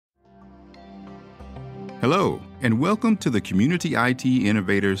Hello, and welcome to the Community IT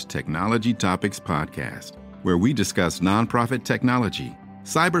Innovators Technology Topics Podcast, where we discuss nonprofit technology,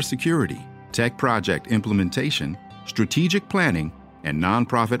 cybersecurity, tech project implementation, strategic planning, and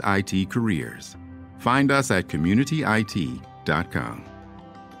nonprofit IT careers. Find us at communityit.com.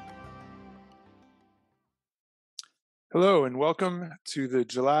 Hello, and welcome to the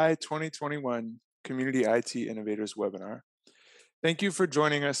July 2021 Community IT Innovators webinar. Thank you for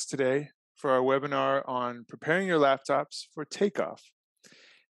joining us today for our webinar on preparing your laptops for takeoff.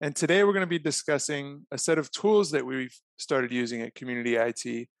 And today we're going to be discussing a set of tools that we've started using at Community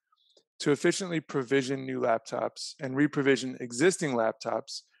IT to efficiently provision new laptops and re-provision existing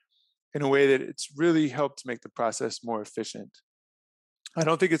laptops in a way that it's really helped make the process more efficient. I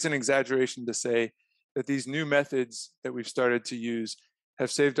don't think it's an exaggeration to say that these new methods that we've started to use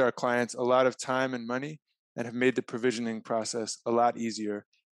have saved our clients a lot of time and money and have made the provisioning process a lot easier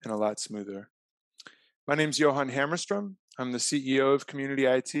and a lot smoother. My name is Johan Hammerstrom. I'm the CEO of Community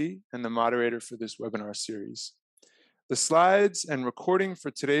IT and the moderator for this webinar series. The slides and recording for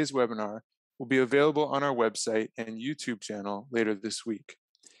today's webinar will be available on our website and YouTube channel later this week.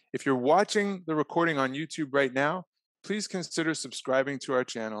 If you're watching the recording on YouTube right now, please consider subscribing to our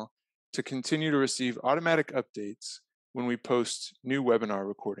channel to continue to receive automatic updates when we post new webinar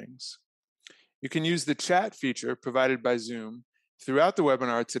recordings. You can use the chat feature provided by Zoom throughout the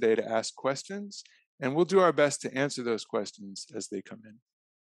webinar today to ask questions, and we'll do our best to answer those questions as they come in.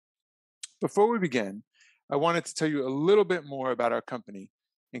 Before we begin, I wanted to tell you a little bit more about our company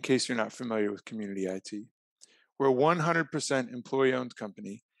in case you're not familiar with Community IT. We're a 100% employee-owned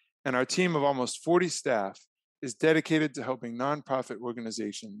company, and our team of almost 40 staff is dedicated to helping nonprofit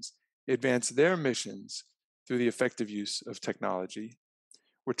organizations advance their missions through the effective use of technology.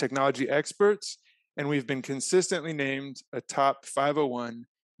 We're technology experts, and we've been consistently named a top 501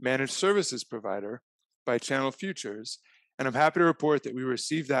 managed services provider by Channel Futures, and I'm happy to report that we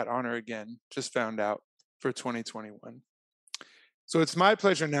received that honor again, just found out, for 2021. So it's my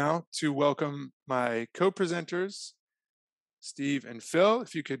pleasure now to welcome my co-presenters, Steve and Phil.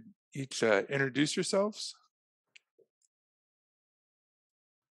 If you could each introduce yourselves.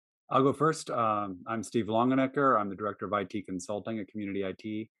 I'll go first. I'm Steve Longenecker. I'm the Director of IT Consulting at Community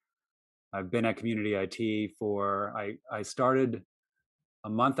IT. I've been at Community IT I started a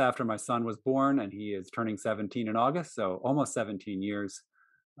month after my son was born, and he is turning 17 in August, so almost 17 years.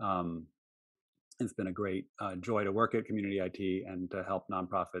 It's been a great joy to work at Community IT and to help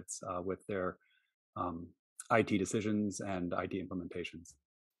nonprofits with their IT decisions and IT implementations.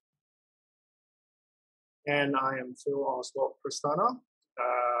 And I am Phil Oswald Christano.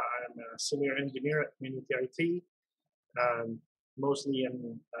 I'm a senior engineer at Community IT. Mostly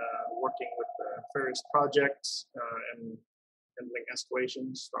I'm working with various projects and handling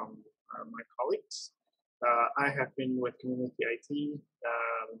escalations from my colleagues. I have been with Community IT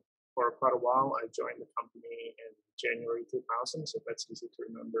for quite a while. I joined the company in January 2000, so that's easy to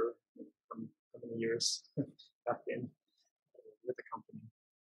remember from how many years I've been with the company.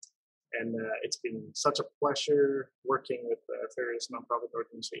 And it's been such a pleasure working with various nonprofit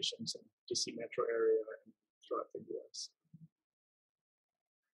organizations in the DC metro area and throughout the US.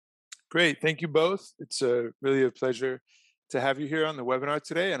 Great, thank you both. It's really a pleasure to have you here on the webinar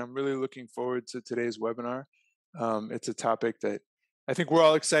today, and I'm really looking forward to today's webinar. It's a topic that I think we're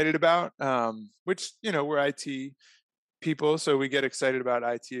all excited about, which, we're IT people, so we get excited about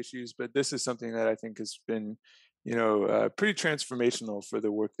IT issues, but this is something that I think has been pretty transformational for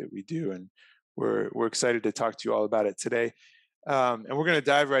the work that we do, and we're excited to talk to you all about it today. And we're going to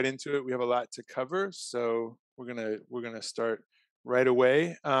dive right into it. We have a lot to cover, so we're gonna start right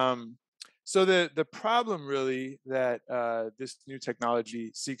away. So the problem really that this new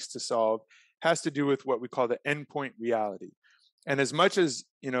technology seeks to solve has to do with what we call the endpoint reality. And as much as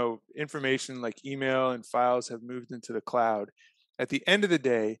information like email and files have moved into the cloud, at the end of the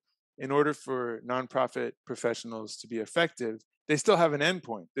day, in order for nonprofit professionals to be effective, they still have an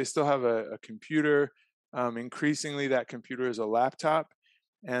endpoint. They still have a computer. Increasingly, that computer is a laptop,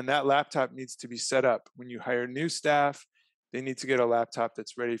 and that laptop needs to be set up. When you hire new staff, they need to get a laptop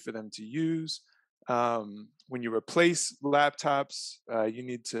that's ready for them to use. When you replace laptops, you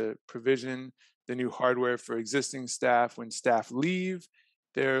need to provision the new hardware for existing staff. When staff leave,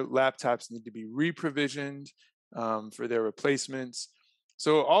 their laptops need to be re-provisioned for their replacements.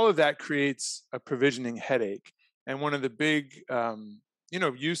 So all of that creates a provisioning headache. And one of the big,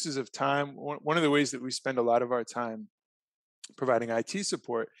 uses of time, one of the ways that we spend a lot of our time providing IT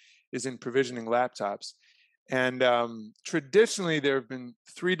support is in provisioning laptops. And traditionally, there have been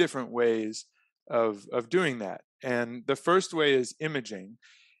three different ways of doing that. And the first way is imaging.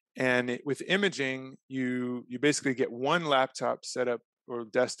 And with imaging, you basically get one laptop set up or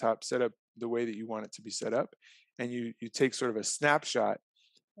desktop set up the way that you want it to be set up. And you take sort of a snapshot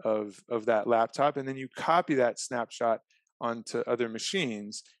of that laptop, and then you copy that snapshot onto other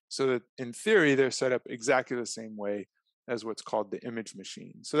machines so that in theory, they're set up exactly the same way as what's called the image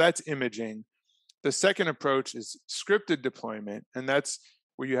machine. So that's imaging. The second approach is scripted deployment, and that's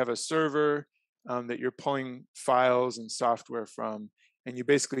where you have a server that you're pulling files and software from, and you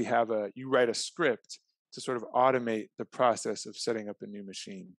basically you write a script to sort of automate the process of setting up a new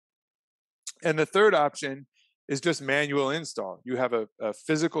machine. And the third option is just manual install. You have a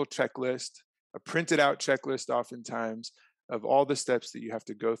physical checklist, a printed out checklist oftentimes of all the steps that you have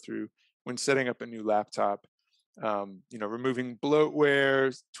to go through when setting up a new laptop. Removing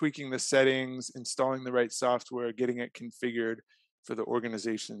bloatware, tweaking the settings, installing the right software, getting it configured for the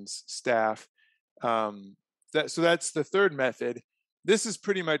organization's staff. So that's the third method. This is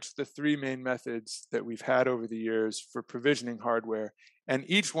pretty much the three main methods that we've had over the years for provisioning hardware, and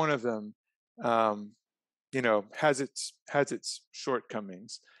each one of them, has its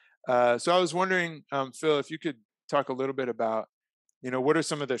shortcomings. So I was wondering, Phil, if you could talk a little bit about, what are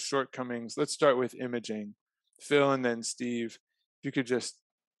some of the shortcomings? Let's start with imaging. Phil and then Steve, if you could just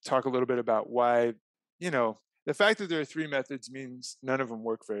talk a little bit about why, the fact that there are three methods means none of them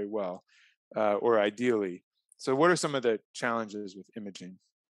work very well, or ideally. So what are some of the challenges with imaging?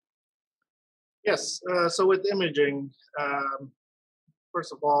 Yes, so with imaging,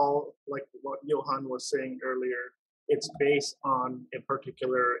 first of all, like what Johan was saying earlier, it's based on a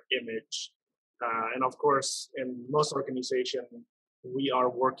particular image. And of course, in most organizations, we are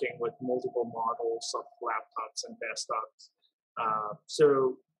working with multiple models of laptops and desktops.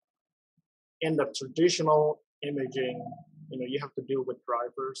 So in the traditional imaging, you have to deal with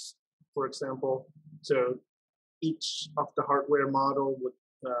drivers, for example. So each of the hardware model would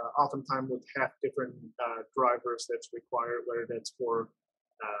oftentimes would have different drivers that's required, whether that's for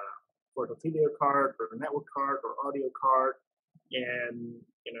the video card or network card or audio card. And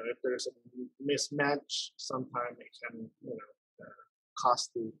if there's a mismatch, sometimes it can cause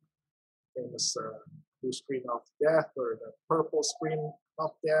the famous blue screen of death or the purple screen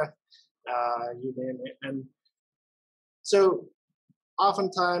of death, you name it. And so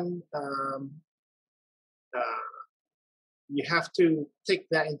oftentimes you have to take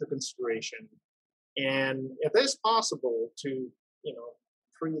that into consideration. And if it's possible to,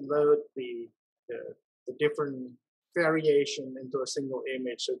 preload the different variation into a single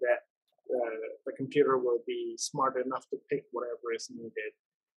image so that the computer will be smart enough to pick whatever is needed.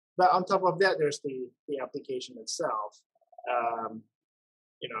 But on top of that, there's the application itself.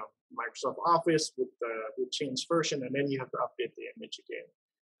 Microsoft Office would change version, and then you have to update the image again.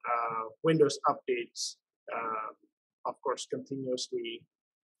 Windows updates, of course, continuously.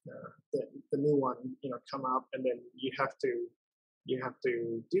 The new one, come up, and then you have to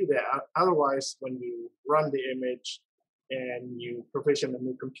do that. Otherwise, when you run the image and you provision a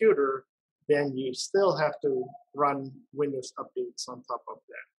new computer, then you still have to run Windows updates on top of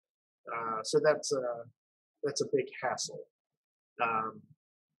that. So that's a big hassle.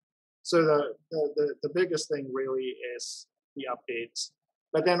 So the biggest thing really is the updates.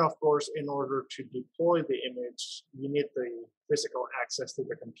 But then, of course, in order to deploy the image, you need the physical access to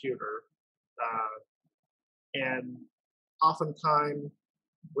the computer. And oftentimes,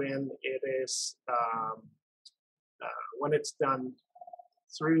 when it is when it's done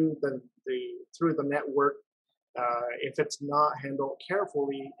through the network, if it's not handled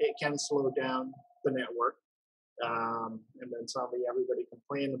carefully, it can slow down the network. And then suddenly everybody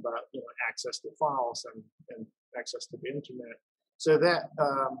complain about access to files and access to the internet. So that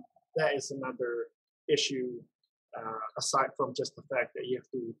is another issue, aside from just the fact that you have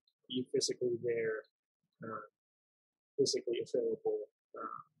to be physically there, physically available,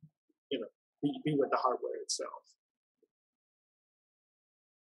 be with the hardware itself.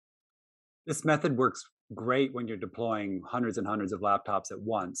 This method works great when you're deploying hundreds and hundreds of laptops at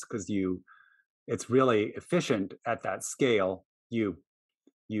once, because it's really efficient at that scale. You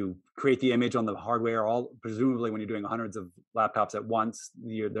create the image on the hardware, presumably when you're doing hundreds of laptops at once,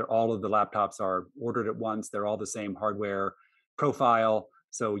 all of the laptops are ordered at once. They're all the same hardware profile.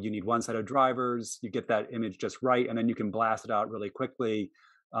 So you need one set of drivers, you get that image just right, and then you can blast it out really quickly.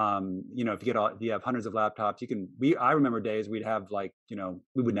 If you have hundreds of laptops, I remember days we'd have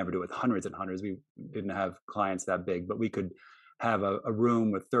we would never do it with hundreds and hundreds. We didn't have clients that big, but we could have a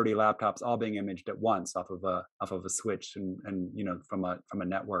room with 30 laptops all being imaged at once off of a switch and from a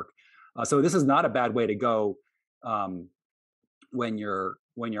network. So this is not a bad way to go when you're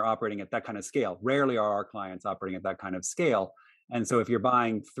operating at that kind of scale. Rarely are our clients operating at that kind of scale. And so if you're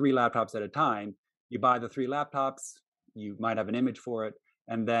buying 3 laptops at a time, you buy the 3 laptops, you might have an image for it.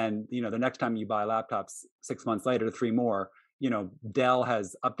 And then, the next time you buy laptops 6 months later, 3 more, Dell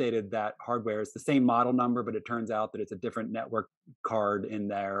has updated that hardware. It's the same model number, but it turns out that it's a different network card in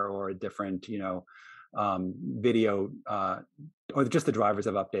there, or a different, video, or just the drivers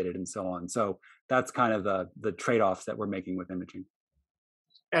have updated and so on. So that's kind of the trade-offs that we're making with imaging.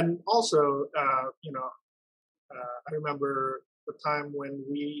 And also, I remember the time when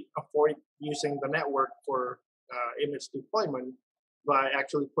we avoid using the network for image deployment by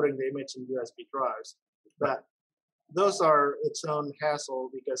actually putting the image in USB drives. But those are its own hassle,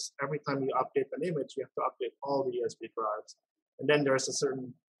 because every time you update an image, you have to update all the USB drives. And then there's a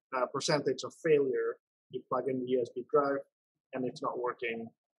certain percentage of failure. You plug in the USB drive and it's not working.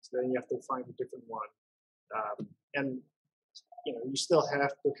 So then you have to find a different one. And you still have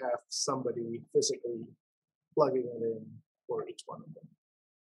to have somebody physically plugging it in for each one of them.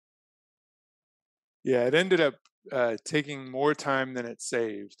 Yeah, it ended up taking more time than it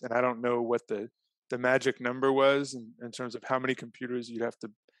saved. And I don't know what the magic number was in terms of how many computers you'd have to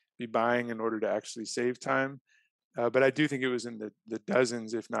be buying in order to actually save time. But I do think it was in the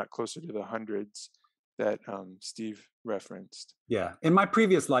dozens, if not closer to the hundreds, that Steve referenced. Yeah. In my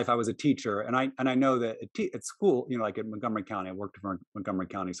previous life, I was a teacher, and I know that at school, like at Montgomery County, I worked for Montgomery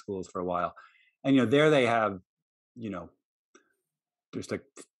County schools for a while, and there they have, just like,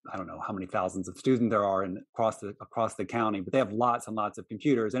 I don't know how many thousands of students there are across the county, but they have lots and lots of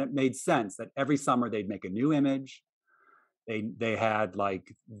computers, and it made sense that every summer they'd make a new image. They had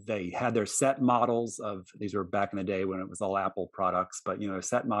their set models of, these were back in the day when it was all Apple products, but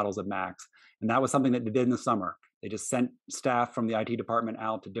set models of Macs, and that was something that they did in the summer. They just sent staff from the IT department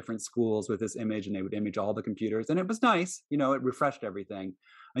out to different schools with this image, and they would image all the computers, and it was nice. It refreshed everything.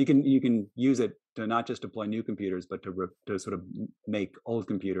 You can use it to not just deploy new computers, but to sort of make old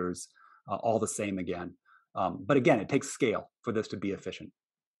computers all the same again. But again, it takes scale for this to be efficient.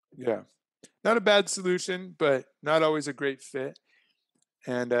 Yeah. Not a bad solution, but not always a great fit.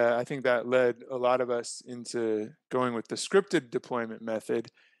 And I think that led a lot of us into going with the scripted deployment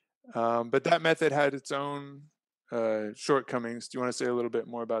method. But that method had its own shortcomings. Do you want to say a little bit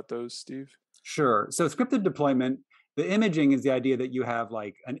more about those, Steve? Sure. So scripted deployment, the imaging is the idea that you have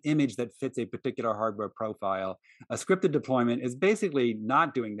like an image that fits a particular hardware profile. A scripted deployment is basically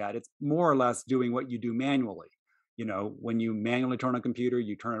not doing that. It's more or less doing what you do manually. When you manually turn on a computer,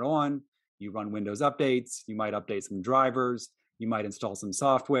 you turn it on, you run Windows updates, you might update some drivers, you might install some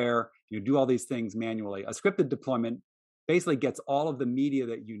software, you do all these things manually. A scripted deployment basically gets all of the media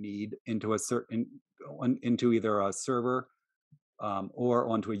that you need into either a server or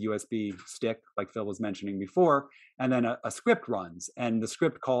onto a USB stick, like Phil was mentioning before, and then a script runs, and the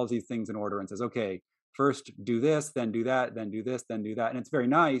script calls these things in order and says, okay, first do this, then do that, then do this, then do that. And it's very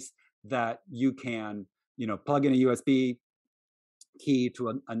nice that you can, plug in a USB key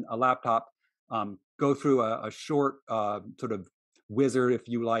to a laptop, go through a short sort of wizard, if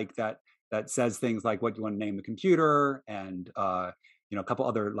you like, that says things like what you want to name the computer, and a couple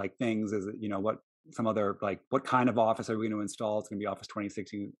other like things, is what some other, like, what kind of Office are we going to install? It's going to be Office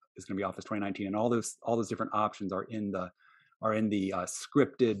 2016, it's going to be Office 2019, and all those different options are in the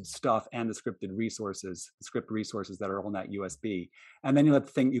scripted stuff and the scripted resources, the script resources that are on that USB. And then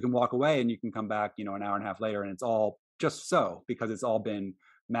you can walk away and you can come back, an hour and a half later, and it's all just so, because it's all been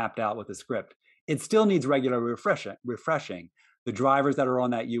mapped out with the script. It still needs regular refreshing. The drivers that are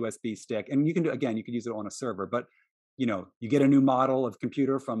on that USB stick, and you could use it on a server, but you get a new model of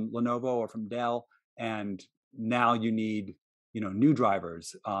computer from Lenovo or from Dell, and now you need new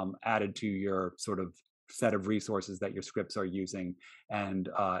drivers added to your sort of set of resources that your scripts are using. And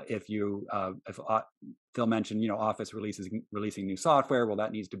if Phil mentioned Office releasing new software, well,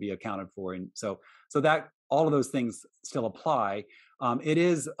 that needs to be accounted for, and so that all of those things still apply. It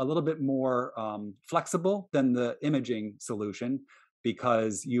is a little bit more flexible than the imaging solution,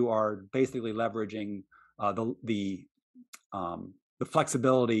 because you are basically leveraging the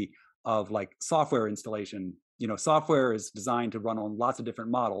flexibility of like software installation. Software is designed to run on lots of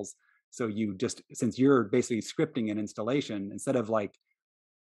different models. So since you're basically scripting an installation, instead of like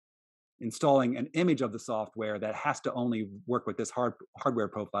installing an image of the software that has to only work with this hardware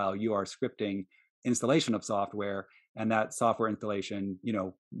profile, you are scripting installation of software, and that software installation,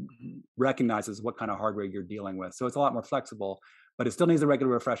 recognizes what kind of hardware you're dealing with. So it's a lot more flexible, but it still needs a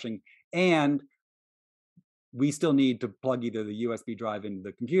regular refreshing, and we still need to plug either the USB drive into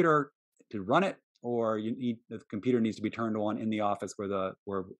the computer to run it, or the computer needs to be turned on in the office where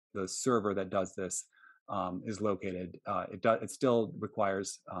the server that does this is located. It still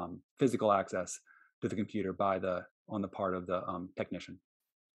requires physical access to the computer by the on the part of the technician.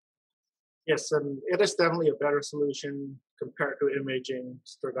 Yes, and it is definitely a better solution compared to imaging,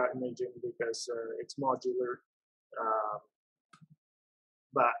 stored-out imaging, because it's modular,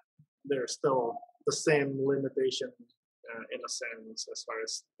 but there's still the same limitation in a sense as far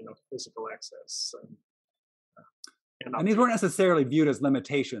as physical access. And these weren't necessarily viewed as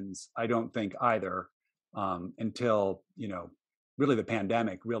limitations, I don't think either, until really the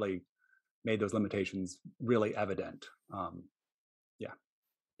pandemic really made those limitations really evident. Yeah.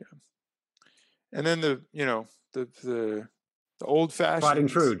 And then the old-fashioned tried and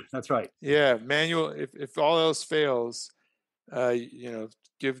true. That's right. Yeah, manual. If all else fails,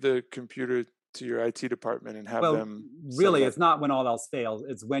 give the computer to your IT department and have them. Really, it's not when all else fails.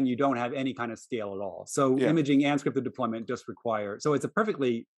 It's when you don't have any kind of scale at all. So imaging and scripted deployment just require. So it's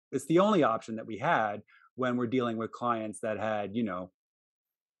it's the only option that we had when we're dealing with clients that had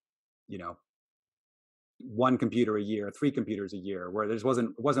one computer a year, 3 computers a year, where there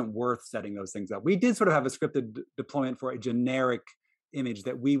wasn't worth setting those things up. We did sort of have a scripted deployment for a generic image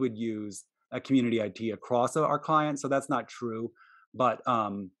that we would use at Community IT across our clients. So that's not true. But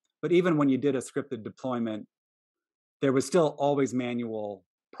even when you did a scripted deployment, there was still always manual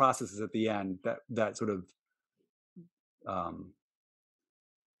processes at the end that sort of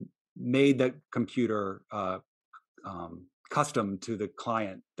made the computer custom to the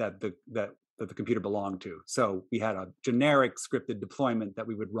client that the computer belonged to. So we had a generic scripted deployment that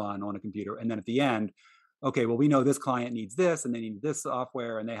we would run on a computer. And then at the end, okay, well, we know this client needs this and they need this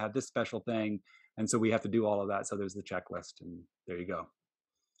software and they have this special thing. And so we have to do all of that. So there's the checklist and there you go.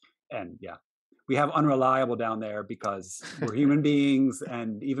 And yeah, we have unreliable down there because we're human beings.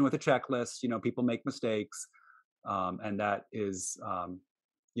 And even with a checklist, people make mistakes. And that is, a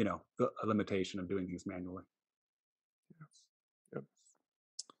limitation of doing things manually.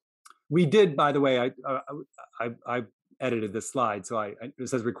 We did, by the way, I edited this slide. So it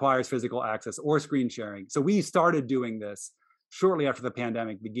says requires physical access or screen sharing. So we started doing this shortly after the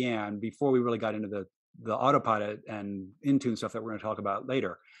pandemic began, before we really got into the AutoPilot and Intune stuff that we're going to talk about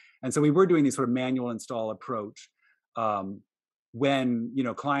later. And so we were doing this sort of manual install approach when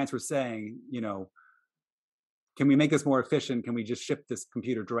clients were saying, can we make this more efficient? Can we just ship this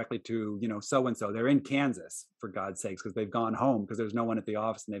computer directly to, so-and-so? They're in Kansas, for God's sakes, because they've gone home because there's no one at the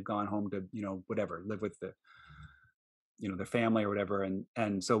office and they've gone home to, whatever, live with their family or whatever.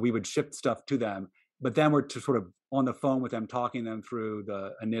 And so we would ship stuff to them, but then we're sort of on the phone with them, talking them through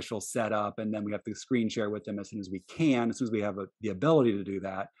the initial setup. And then we have to screen share with them as soon as we can, as soon as we have the ability to do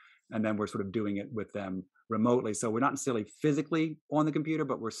that. And then we're sort of doing it with them remotely. So we're not necessarily physically on the computer,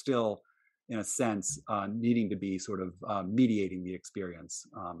 but we're still, in a sense, needing to be sort of mediating the experience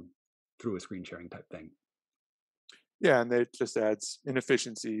through a screen sharing type thing. Yeah, and it just adds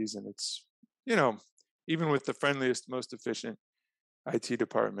inefficiencies, and it's, even with the friendliest, most efficient IT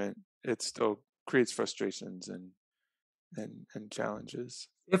department, it still creates frustrations and challenges.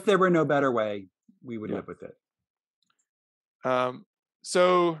 If there were no better way, we would live with it.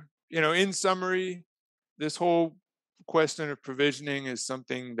 So, in summary, this whole question of provisioning is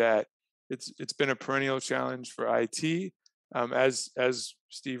something that it's been a perennial challenge for IT. As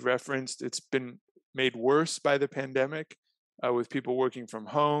Steve referenced, it's been made worse by the pandemic, with people working from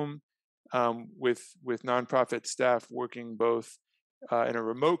home, with nonprofit staff working both in a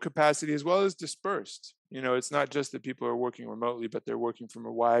remote capacity as well as dispersed. It's not just that people are working remotely, but they're working from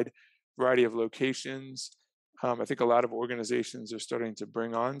a wide variety of locations. I think a lot of organizations are starting to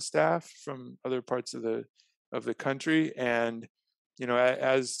bring on staff from other parts of the country, and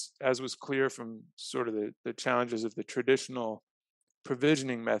as was clear from sort of the challenges of the traditional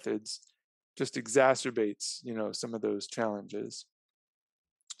provisioning methods, just exacerbates some of those challenges.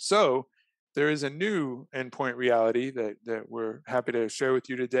 So there is a new endpoint reality that we're happy to share with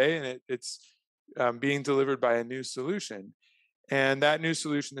you today, and it's being delivered by a new solution. And that new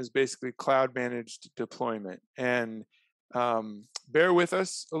solution is basically cloud managed deployment. And bear with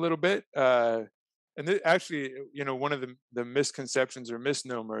us a little bit. And actually, one of the misconceptions or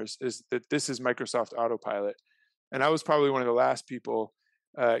misnomers is that this is Microsoft AutoPilot. And I was probably one of the last people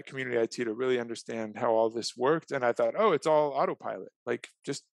at Community IT to really understand how all this worked. And I thought, oh, it's all AutoPilot. Like,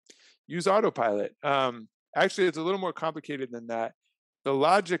 just use AutoPilot. Actually, it's a little more complicated than that. The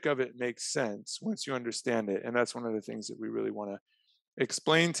logic of it makes sense once you understand it. And that's one of the things that we really want to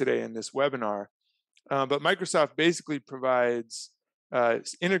explain today in this webinar. But Microsoft basically provides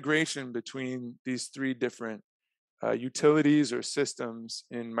integration between these 3 different utilities or systems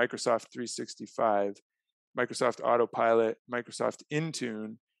in Microsoft 365, Microsoft AutoPilot, Microsoft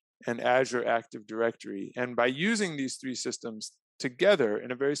Intune, and Azure Active Directory. And by using these 3 systems together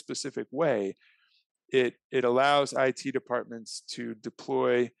in a very specific way, it allows IT departments to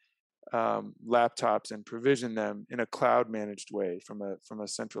deploy laptops and provision them in a cloud managed way from a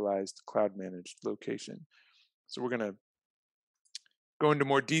centralized cloud managed location. So we're going to go into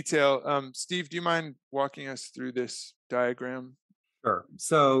more detail. Steve, do you mind walking us through this diagram? Sure.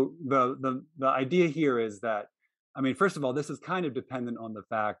 So the idea here is that, I mean, first of all, this is kind of dependent on the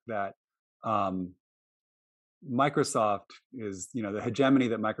fact that Microsoft is, the hegemony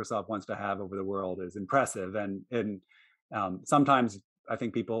that Microsoft wants to have over the world is impressive, and sometimes I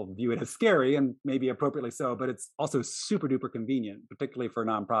think people view it as scary, and maybe appropriately so, but it's also super duper convenient, particularly for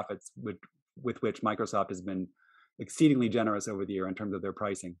nonprofits with which Microsoft has been exceedingly generous over the year in terms of their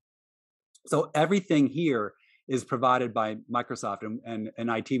pricing. So everything here is provided by Microsoft, and in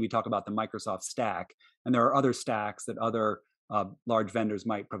IT we talk about the Microsoft stack, and there are other stacks that other large vendors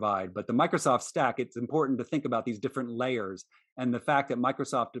might provide. But the Microsoft stack, it's important to think about these different layers, and the fact that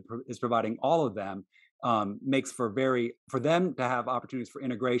Microsoft is providing all of them makes for them to have opportunities for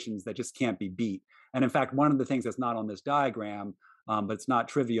integrations that just can't be beat. And in fact, one of the things that's not on this diagram, but it's not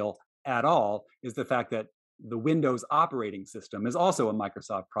trivial at all, is the fact that the Windows operating system is also a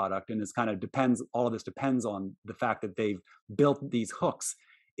Microsoft product, and all of this depends on the fact that they've built these hooks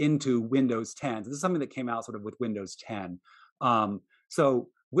into Windows 10. So this is something that came out sort of with Windows 10. So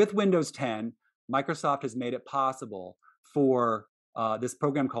with Windows 10, Microsoft has made it possible for this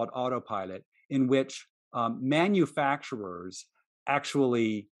program called AutoPilot, in which manufacturers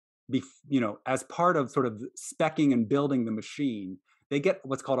actually, as part of sort of speccing and building the machine, they get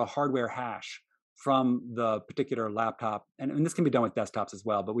what's called a hardware hash from the particular laptop. And this can be done with desktops as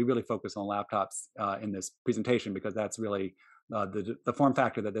well, but we really focus on laptops in this presentation because that's really the form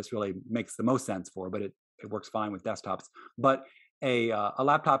factor that this really makes the most sense for, but it works fine with desktops. But a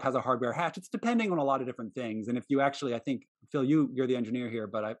laptop has a hardware hash. It's depending on a lot of different things. And if you actually, I think, Phil, you're the engineer here,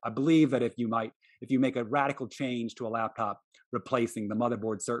 but I believe that if you make a radical change to a laptop, replacing the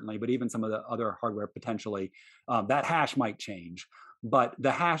motherboard certainly, but even some of the other hardware potentially, that hash might change. But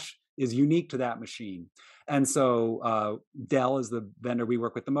the hash is unique to that machine. And so Dell is the vendor we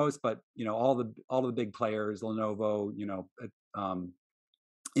work with the most, but all the big players, Lenovo,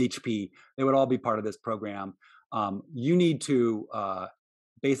 HP, they would all be part of this program. You need to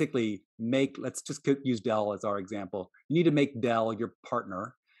basically let's just use Dell as our example. You need to make Dell your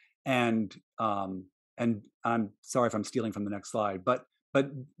partner, and I'm sorry if I'm stealing from the next slide, but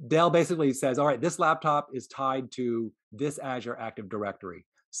Dell basically says, all right, this laptop is tied to this Azure Active Directory,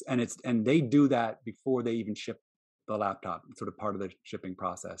 and they do that before they even ship the laptop. It's sort of part of the shipping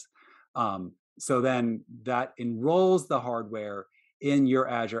process. So then that enrolls the hardware in your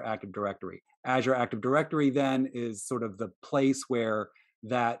Azure Active Directory. Azure Active Directory then is sort of the place where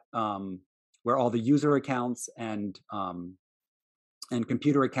all the user accounts and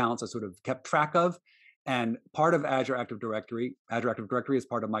computer accounts are sort of kept track of. And part of Azure Active Directory is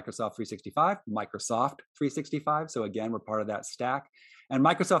part of Microsoft 365. So again, we're part of that stack. And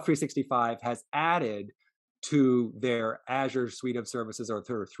Microsoft 365 has added to their Azure suite of services, or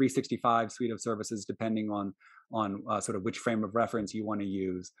 365 suite of services, depending on sort of which frame of reference you want to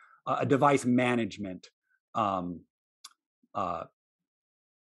use, a device management platform.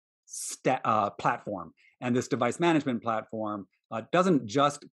 And this device management platform doesn't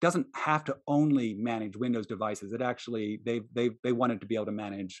have to only manage Windows devices. It actually they wanted to be able to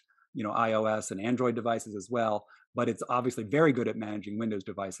manage iOS and Android devices as well, but it's obviously very good at managing Windows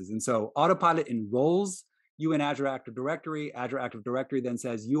devices. And so AutoPilot enrolls you in Azure Active Directory. Azure Active Directory then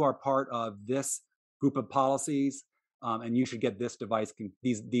says you are part of this group of policies, and you should get this device.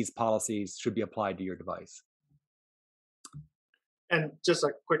 These policies should be applied to your device. And just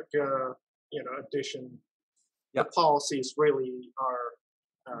a quick, addition. Yep. The policies really are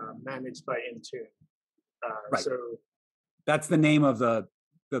managed by Intune. Right. So that's the name of the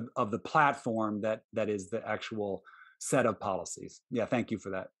platform that is the actual set of policies. Yeah, thank you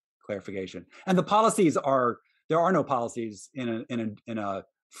for that clarification. And the policies there are no policies in a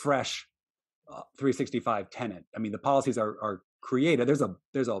fresh 365 tenant. I mean, the policies are created. There's a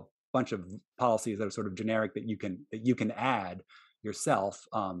bunch of policies that are sort of generic that you can add yourself.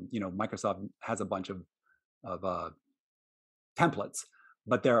 Microsoft has a bunch of templates,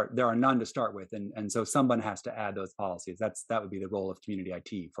 but there are none to start with, and so someone has to add those policies. That would be the role of community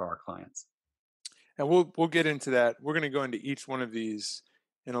IT for our clients. And we'll get into that. We're going to go into each one of these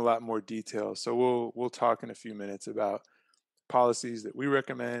in a lot more detail. So we'll talk in a few minutes about policies that we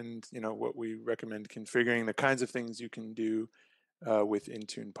recommend, what we recommend configuring, the kinds of things you can do with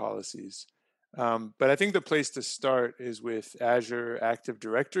Intune policies. But I think the place to start is with Azure Active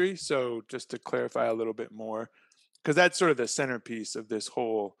Directory. So just to clarify a little bit more, because that's sort of the centerpiece of this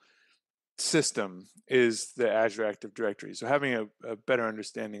whole system is the Azure Active Directory. So having a better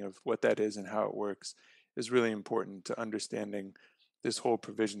understanding of what that is and how it works is really important to understanding this whole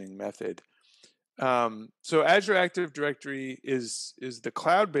provisioning method. So Azure Active Directory is the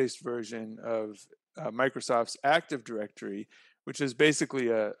cloud-based version of Microsoft's Active Directory, which is basically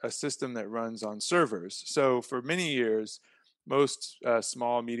a system that runs on servers. So for many years, most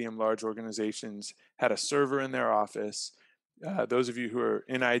small, medium, large organizations had a server in their office. Those of you who are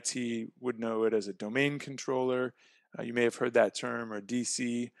in IT would know it as a domain controller. You may have heard that term, or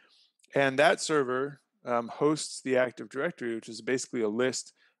DC. And that server hosts the Active Directory, which is basically a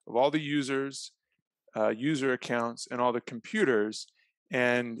list of all the users, user accounts, and all the computers.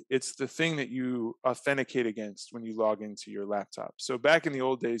 And it's the thing that you authenticate against when you log into your laptop. So back in the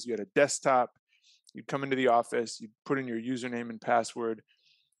old days, you had a desktop. You'd come into the office, you'd put in your username and password.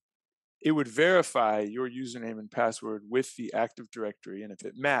 It would verify your username and password with the Active Directory. And if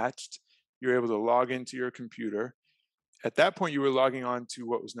it matched, you're able to log into your computer. At that point, you were logging on to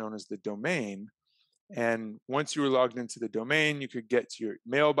what was known as the domain. And once you were logged into the domain, you could get to your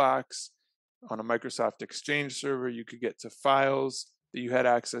mailbox. On a Microsoft Exchange server, you could get to files that you had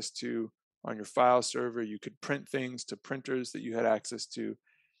access to. On your file server, you could print things to printers that you had access to.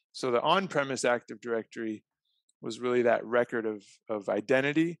 So the on-premise Active Directory was really that record of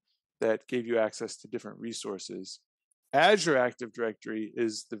identity that gave you access to different resources. Azure Active Directory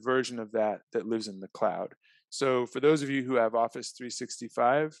is the version of that that lives in the cloud. So for those of you who have Office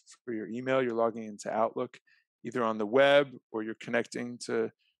 365 for your email, you're logging into Outlook either on the web or you're connecting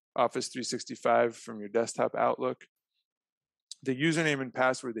to Office 365 from your desktop Outlook. The username and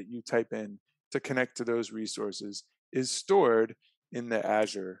password that you type in to connect to those resources is stored in the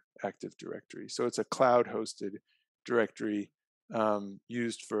Azure Active Directory. So it's a cloud-hosted directory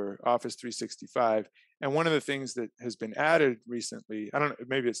used for Office 365. And one of the things that has been added recently, I don't know,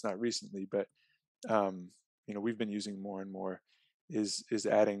 maybe it's not recently, but we've been using more and more, is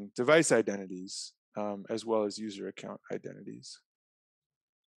adding device identities as well as user account identities.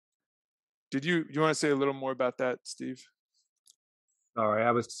 Did you want to say a little more about that, Steve? Sorry,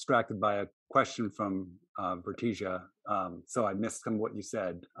 I was distracted by a question from Vertigia, so I missed some of what you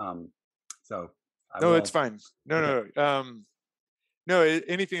said. No, it's fine. No.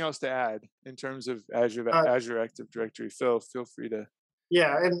 Anything else to add in terms of Azure Active Directory? Phil, feel free to.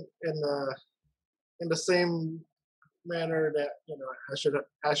 Yeah, in the same manner that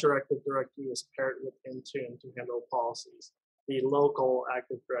Azure Active Directory is paired with Intune to handle policies. The local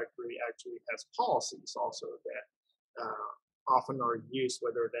Active Directory actually has policies also that often are used,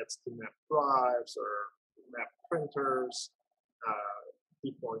 whether that's to map drives or map printers,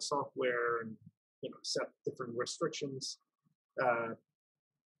 deploy software, and set different restrictions. The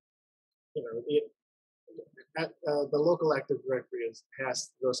local Active Directory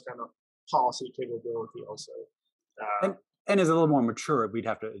has those kind of policy capability also. And is a little more mature, we'd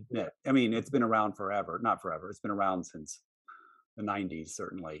have to admit. I mean, it's been around forever. Not forever. It's been around since the 90s,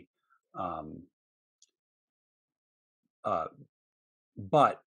 certainly.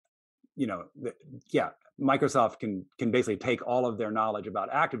 But Microsoft can basically take all of their knowledge about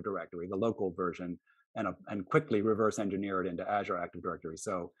Active Directory, the local version, and quickly reverse engineer it into Azure Active Directory.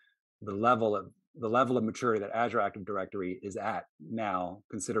 So the level of maturity that Azure Active Directory is at now,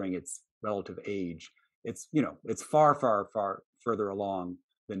 considering its relative age, it's far further along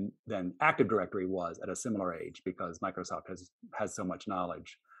than Active Directory was at a similar age, because Microsoft has so much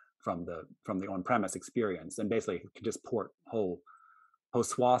knowledge from the on-premise experience, and basically can just port whole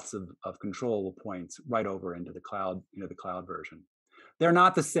swaths of control points right over into the cloud, the cloud version. They're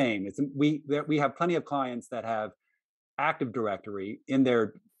not the same. We have plenty of clients that have Active Directory in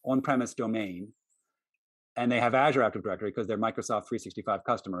their on-premise domain, and they have Azure Active Directory because they're Microsoft 365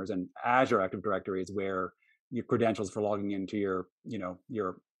 customers, and Azure Active Directory is where your credentials for logging into your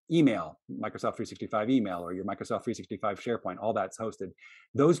email, Microsoft 365 email, or your Microsoft 365 SharePoint, all that's hosted.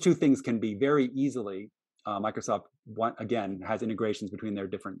 Those two things can be very easily, Microsoft, again, has integrations between their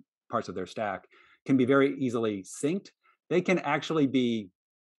different parts of their stack, can be very easily synced. They can actually be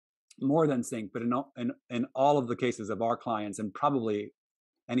more than synced, but in all of the cases of our clients, and probably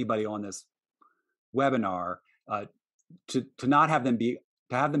anybody on this webinar, to have them be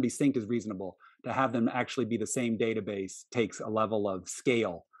synced is reasonable. To have them actually be the same database takes a level of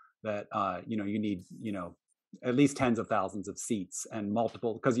scale that you need at least tens of thousands of seats and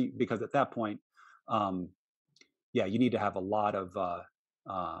multiple, because at that point, you need to have a lot of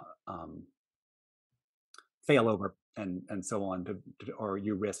failover and so on, or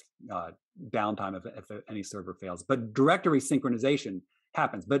you risk downtime if any server fails. But directory synchronization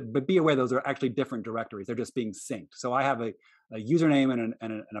happens. But be aware those are actually different directories. They're just being synced. So I have a username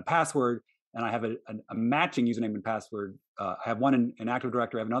and a password, and I have a matching username and password. I have one in Active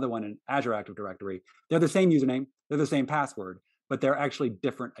Directory. I have another one in Azure Active Directory. They're the same username. They're the same password, but they're actually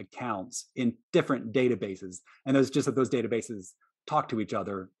different accounts in different databases. And there's just that those databases talk to each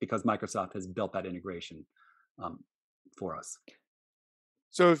other because Microsoft has built that integration for us.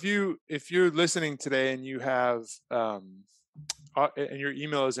 So if you're listening today and you have and your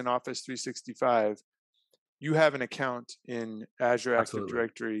email is in Office 365, you have an account in Azure Active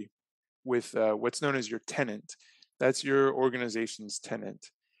Directory with what's known as your tenant. That's your organization's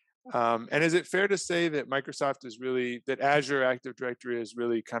tenant. And is it fair to say that that Azure Active Directory is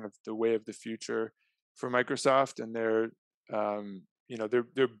really kind of the way of the future for Microsoft, and they're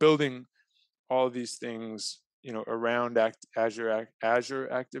building all of these things, around Azure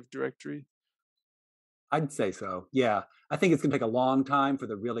Active Directory? I'd say so. Yeah, I think it's going to take a long time for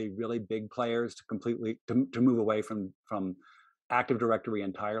the really, really big players to completely to move away from Active Directory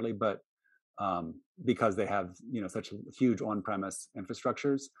entirely, but because they have such huge on-premise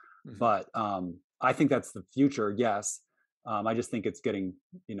infrastructures. Mm-hmm. But I think that's the future. Yes, I just think it's getting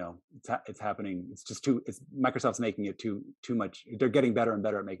it's happening. It's just Microsoft's making it too much. They're getting better and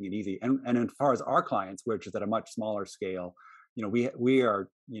better at making it easy. And as far as our clients, which is at a much smaller scale, we are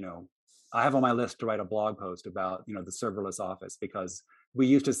I have on my list to write a blog post about the serverless office, because we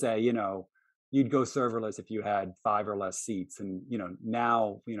used to say you'd go serverless if you had 5 or less seats, and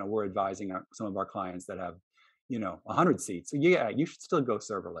now we're advising some of our clients that have 100 seats. So yeah, you should still go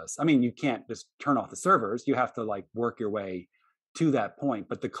serverless. I mean, you can't just turn off the servers. You have to work your way to that point.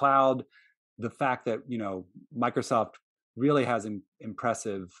 But the cloud, the fact that Microsoft really has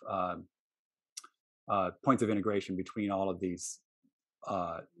impressive points of integration between all of these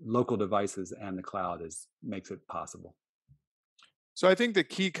local devices and the cloud makes it possible. So I think the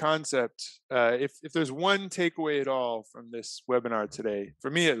key concept, if there's one takeaway at all from this webinar today,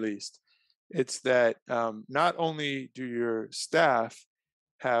 for me at least, it's that not only do your staff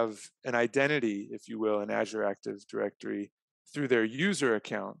have an identity, if you will, in Azure Active Directory through their user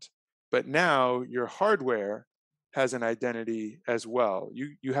account, but now your hardware has an identity as well.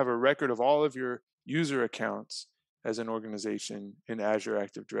 You have a record of all of your user accounts as an organization in Azure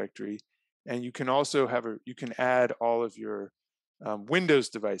Active Directory, and you can also you can add all of your Windows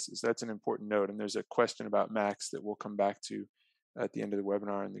devices. That's an important note, and there's a question about Macs that we'll come back to at the end of the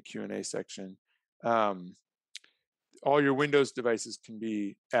webinar in the Q&A section. All your Windows devices can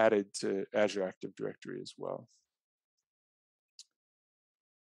be added to Azure Active Directory as well.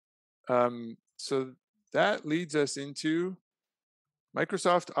 So that leads us into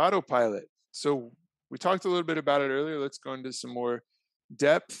Microsoft AutoPilot. So we talked a little bit about it earlier. Let's go into some more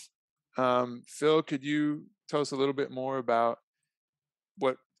depth. Phil, could you tell us a little bit more about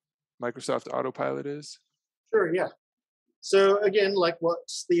what Microsoft AutoPilot is? Sure, yeah. So again, like what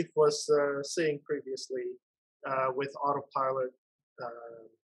Steve was saying previously, with AutoPilot,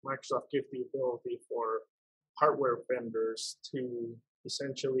 Microsoft gives the ability for hardware vendors to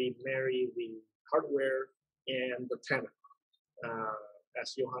essentially marry the hardware and the tenant.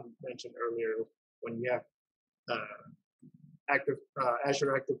 As Johan mentioned earlier, when you have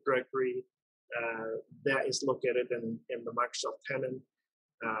Azure Active Directory that is located in the Microsoft tenant,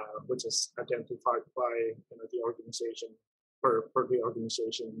 which is identified by the organization for the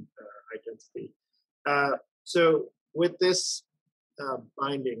organization identity. So with this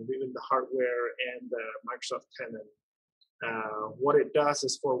binding between the hardware and the Microsoft tenant, what it does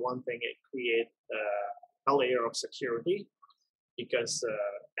is, for one thing, it creates a layer of security, because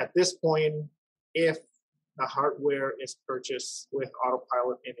at this point, if a hardware is purchased with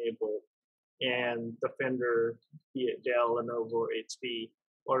AutoPilot enabled and the vendor, be it Dell, Lenovo, HP,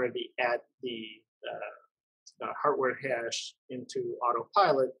 already add the hardware hash into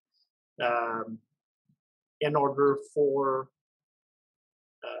AutoPilot, in order for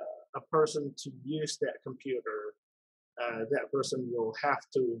a person to use that computer, that person will have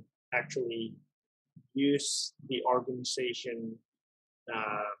to actually use the organization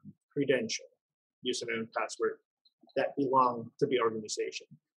credential, username and password that belong to the organization.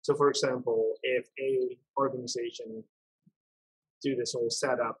 So for example, if a organization do this whole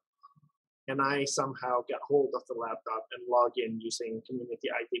setup and I somehow get hold of the laptop and log in using community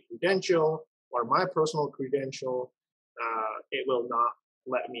IT credential or my personal credential, it will not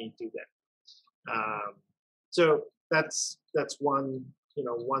let me do that. So that's one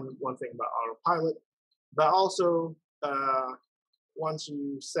one thing about AutoPilot. But also, once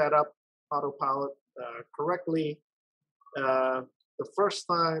you set up AutoPilot correctly, the first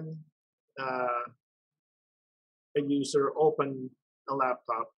time a user open a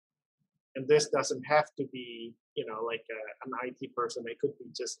laptop. And this doesn't have to be, like an IT person. It could be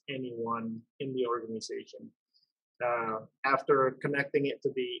just anyone in the organization. After connecting it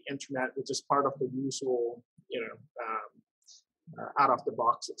to the internet, which is part of the usual,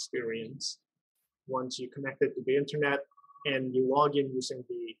 out-of-the-box experience. Once you connect it to the internet and you log in using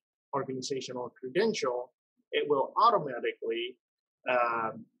the organizational credential, it will automatically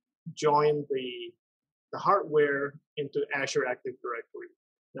join the hardware into Azure Active Directory.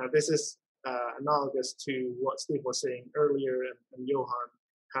 Now, this is analogous to what Steve was saying earlier and Johan,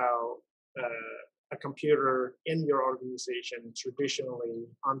 how a computer in your organization, traditionally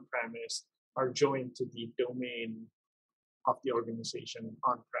on-premise, are joined to the domain of the organization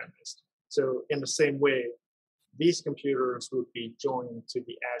on-premise. So in the same way, these computers would be joined to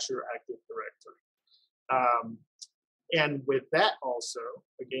the Azure Active Directory. And with that also,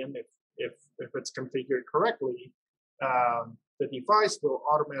 again, if it's configured correctly, the device will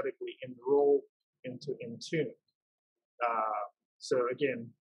automatically enroll into Intune. So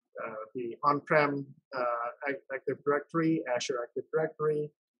again, the on-prem Active Directory, Azure Active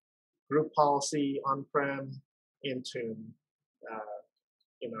Directory, group policy on-prem, Intune.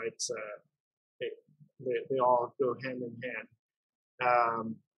 They all go hand in hand.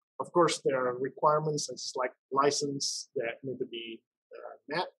 Of course, there are requirements such as like license that need to be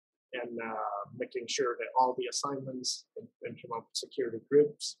met, and making sure that all the assignments in terms of security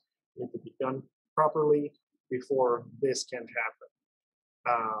groups need to be done properly before this can happen.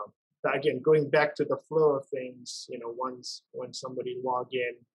 But again, going back to the flow of things, when somebody log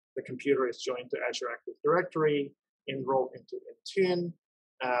in, the computer is joined to Azure Active Directory, enrolled into Intune,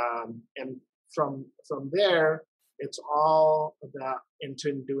 and from there, it's all about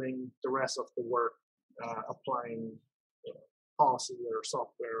Intune doing the rest of the work, applying policy or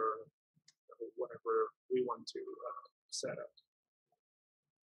software, or whatever we want to set up.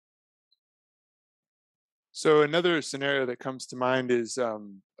 So another scenario that comes to mind is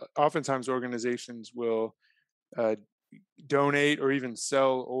oftentimes organizations will donate or even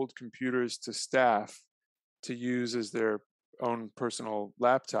sell old computers to staff to use as their own personal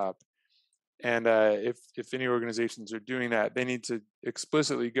laptop. And if any organizations are doing that, they need to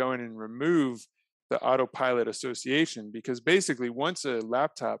explicitly go in and remove the AutoPilot association, because basically once a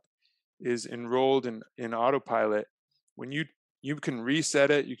laptop is enrolled in AutoPilot, when you can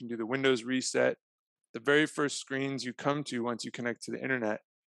reset it, you can do the Windows reset. The very first screens you come to once you connect to the internet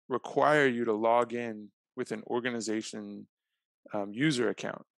require you to log in with an organization user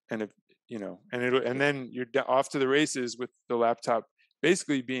account, and then you're off to the races with the laptop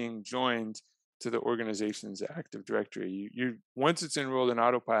basically being joined to the organization's Active Directory. You once it's enrolled in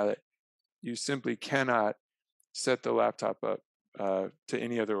AutoPilot, you simply cannot set the laptop up to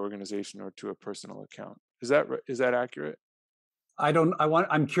any other organization or to a personal account. Is that accurate?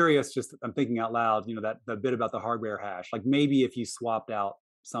 I'm curious, I'm thinking out loud, that the bit about the hardware hash, like maybe if you swapped out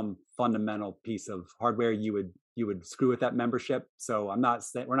some fundamental piece of hardware, you would screw with that membership. So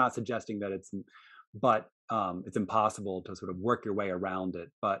we're not suggesting that it's impossible to sort of work your way around it.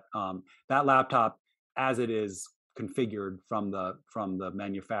 But that laptop, as it is configured from the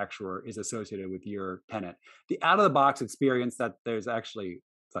manufacturer, is associated with your tenant. The out of the box experience that there's actually,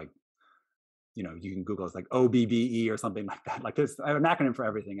 it's like, you can Google, it's like OBBE or something like that. Like there's an acronym for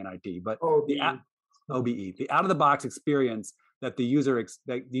everything in IT, but OBE, the out of the box experience that the user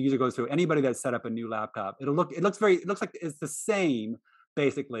goes through. Anybody that's set up a new laptop, it looks like it's the same.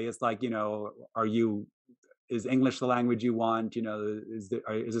 Basically, it's like, is English the language you want? Is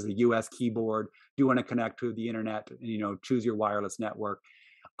this a US keyboard? Do you want to connect to the internet? Choose your wireless network.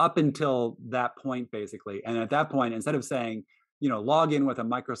 Up until that point, basically, and at that point, instead of saying, log in with a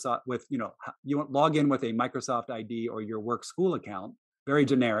Microsoft log in with a Microsoft ID or your work school account, very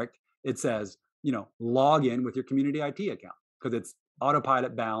generic. It says, log in with your community IT account, because it's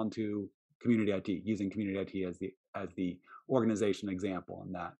AutoPilot bound to community IT, using community IT as the organization example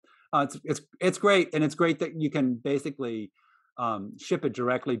in that. It's great, and it's great that you can basically ship it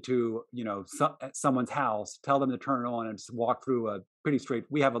directly to someone's house, tell them to turn it on, and just walk through a pretty straight.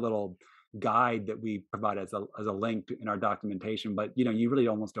 We have a little guide that we provide as a link in our documentation, but you really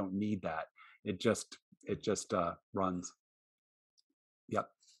almost don't need that. It just runs. Yep.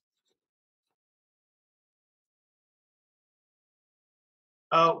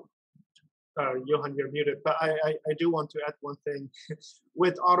 Johan, you're muted, but I do want to add one thing.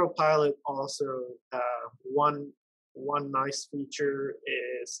 With AutoPilot also, one nice feature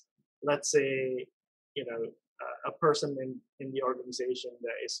is, let's say, a person in the organization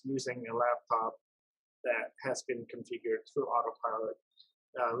that is using a laptop that has been configured through AutoPilot.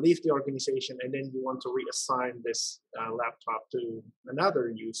 leave the organization, and then you want to reassign this laptop to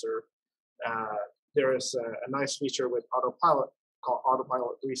another user, there is a nice feature with AutoPilot called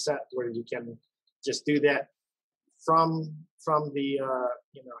AutoPilot Reset, where you can just do that from the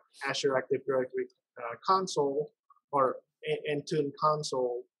Azure Active Directory console or Intune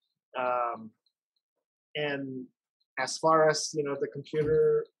console, and as far as the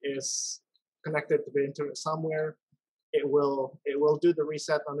computer is connected to the internet somewhere, it will do the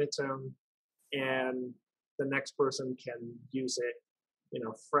reset on its own, and the next person can use it,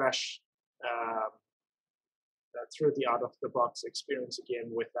 fresh, through the out-of-the-box experience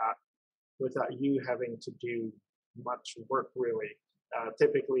again, without you having to do much work really.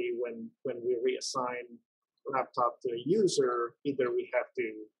 Typically, when we reassign laptop to a user, either we have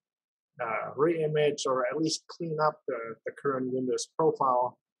to re-image or at least clean up the current Windows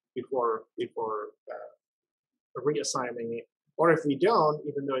profile before reassigning it, or if we don't,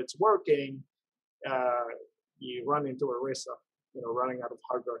 even though it's working, you run into a risk of running out of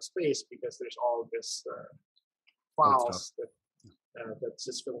hard drive space because there's all this files that's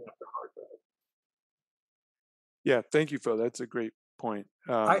just filling up the hard drive. Yeah, thank you, Phil. That's a great point.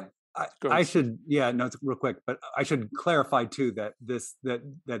 I should, it's real quick, but I should clarify too that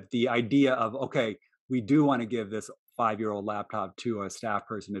that the idea of, okay, we do want to give this 5-year-old laptop to a staff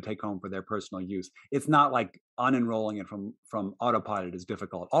person to take home for their personal use. It's not like unenrolling it from AutoPilot is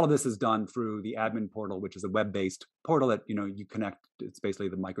difficult. All of this is done through the admin portal, which is a web-based portal that you connect. It's basically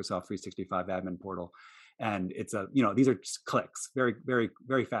the Microsoft 365 admin portal, and it's these are just clicks, very very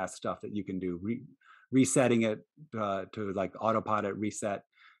very fast stuff that you can do. Resetting it to like AutoPilot reset, a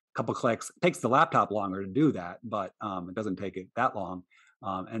couple clicks. It takes the laptop longer to do that, but it doesn't take it that long.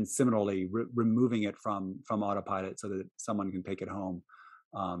 And similarly, removing it from AutoPilot so that someone can take it home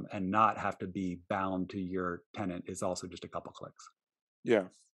and not have to be bound to your tenant is also just a couple clicks. Yeah,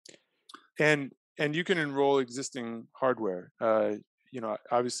 and you can enroll existing hardware.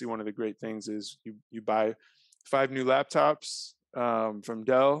 Obviously, one of the great things is you buy 5 new laptops from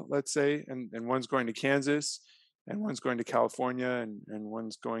Dell, let's say, and one's going to Kansas, and one's going to California, and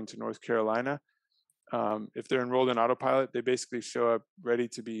one's going to North Carolina. If they're enrolled in AutoPilot, they basically show up ready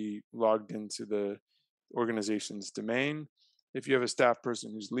to be logged into the organization's domain. If you have a staff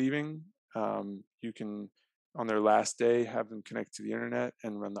person who's leaving, you can, on their last day, have them connect to the internet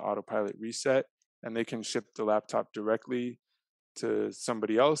and run the AutoPilot reset, and they can ship the laptop directly to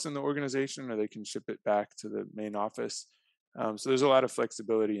somebody else in the organization, or they can ship it back to the main office. So there's a lot of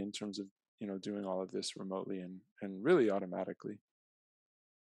flexibility in terms of doing all of this remotely and really automatically.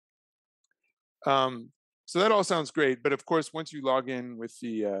 So that all sounds great, but of course, once you log in with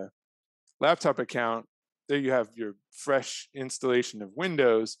the laptop account, there you have your fresh installation of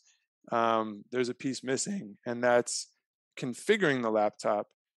Windows. There's a piece missing, and that's configuring the laptop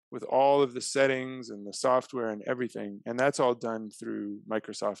with all of the settings and the software and everything, and that's all done through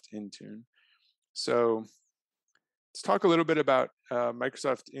Microsoft Intune. So let's talk a little bit about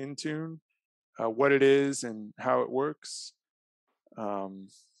Microsoft Intune, what it is and how it works.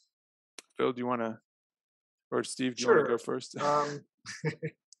 Phil, do you want to, or Steve, do you want to go first?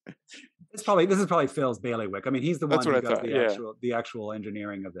 This is probably Phil's bailiwick. I mean, he's the one who does the actual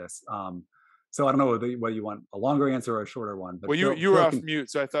engineering of this. So I don't know whether you want a longer answer or a shorter one. But well, you were off mute,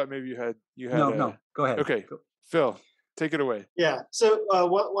 so I thought maybe you had. No, go ahead. Okay, Phil, take it away. Yeah. So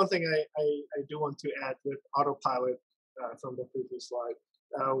one thing I do want to add with AutoPilot from the previous slide.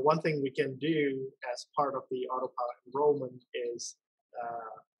 One thing we can do as part of the AutoPilot enrollment is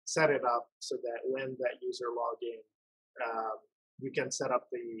set it up so that when that user log in, you can set up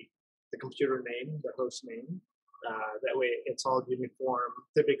the computer name, the host name. That way it's all uniform.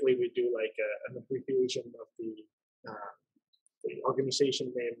 Typically we do like an abbreviation of the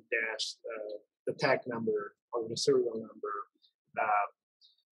organization name dash the tag number or the serial number.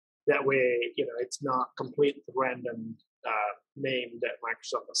 That way, it's not complete random name that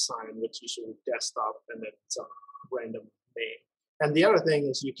Microsoft assigned, which is usually desktop and then some random name. And the other thing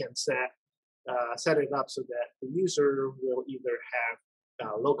is you can set it up so that the user will either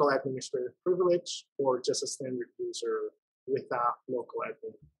have local administrative privilege or just a standard user without local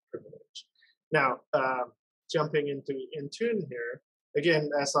admin privilege. Now, jumping into Intune here, again,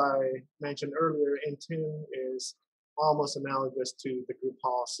 as I mentioned earlier, Intune is almost analogous to the group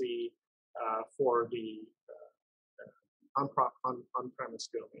policy for the on-premise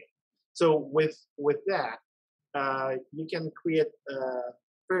domain. So with that, you can create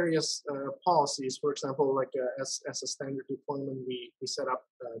various policies. For example, like as a standard deployment, we set up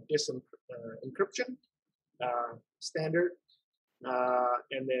disk encryption standard,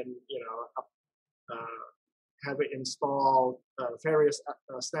 and then have it install various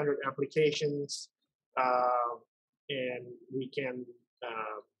standard applications, and we can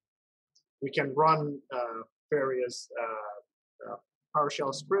run various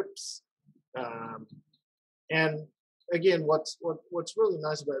PowerShell scripts. And again, what's really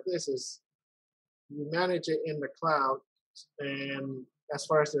nice about this is you manage it in the cloud, and as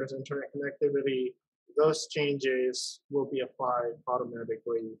far as there's internet connectivity, those changes will be applied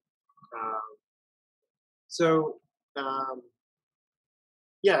automatically. So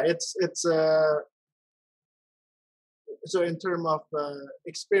in terms of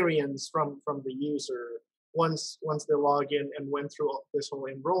experience from the user, once they log in and went through this whole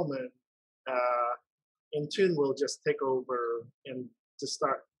enrollment, Intune will just take over and to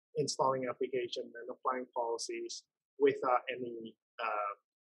start installing application and applying policies without any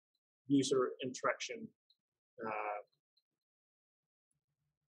user interaction.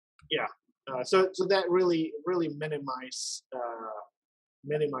 So that really minimize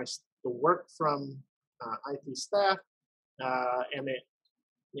the work from IT staff, and it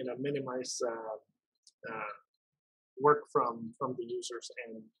minimize work from the users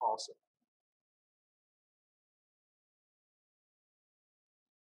and also.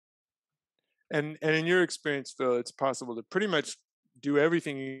 And in your experience, Phil, it's possible to pretty much do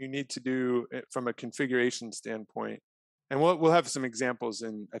everything you need to do from a configuration standpoint. And we'll have some examples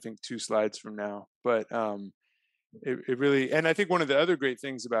in, I think, 2 slides from now. But it really, and I think one of the other great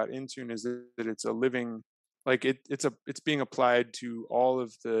things about Intune is that it's a living, like it's being applied to all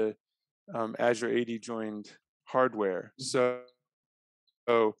of the Azure AD joined hardware. So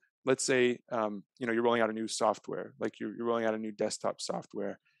let's say you're rolling out a new software, like you're rolling out a new desktop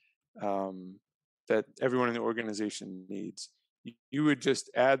software that everyone in the organization needs. You would just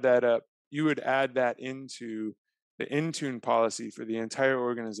add that up. You would add that into the Intune policy for the entire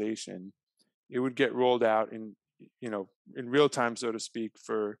organization. It would get rolled out in real time, so to speak,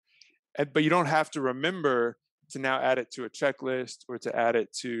 but you don't have to remember to now add it to a checklist or to add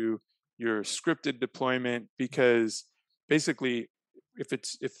it to your scripted deployment, because basically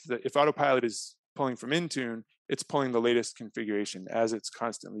if AutoPilot is pulling from Intune, it's pulling the latest configuration as it's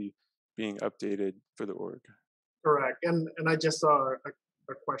constantly being updated for the org. Correct. And I just saw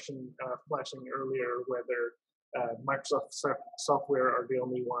a question flashing earlier whether Microsoft software are the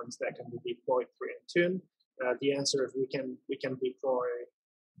only ones that can be deployed through Intune. The answer is we can deploy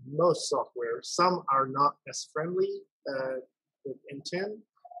most software. Some are not as friendly with Intune.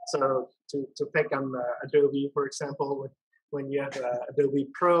 So to pick on Adobe, for example, when you have Adobe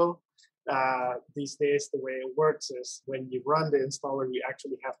Pro, these days the way it works is when you run the installer, you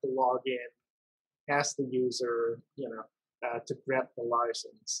actually have to log in as the user, to grab the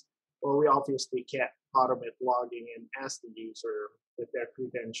license. Well, we obviously can't automate logging in as the user with their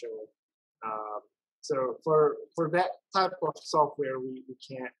credential. So for that type of software, we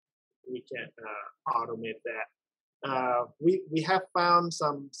can't automate that. We have found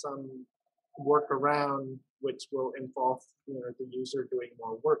some workaround which will involve the user doing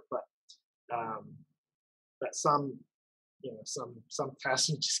more work, but some tasks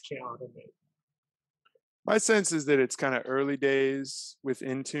you just can't automate. My sense is that it's kind of early days with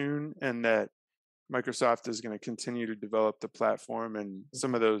Intune, and that Microsoft is going to continue to develop the platform, and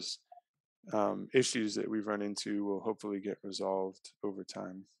some of those issues that we've run into will hopefully get resolved over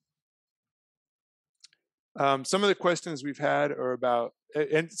time. Some of the questions we've had are about,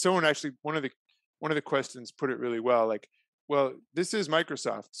 and someone actually, one of the questions put it really well, like, well, this is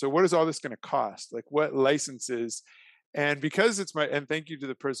Microsoft, so what is all this going to cost? Like, what licenses? And because and thank you to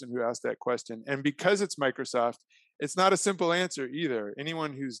the person who asked that question. And because it's Microsoft, it's not a simple answer either.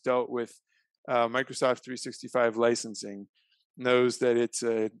 Anyone who's dealt with Microsoft 365 licensing knows that it's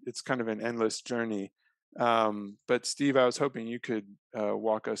kind of an endless journey. But Steve, I was hoping you could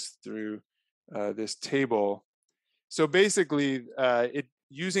walk us through this table. So basically,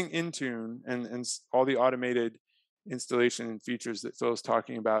 using Intune and all the automated installation features that Phil's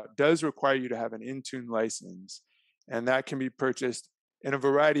talking about does require you to have an Intune license. And that can be purchased in a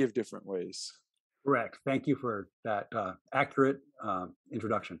variety of different ways. Correct. Thank you for that accurate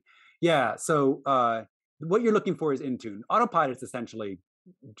introduction. Yeah. So what you're looking for is Intune. AutoPilot is essentially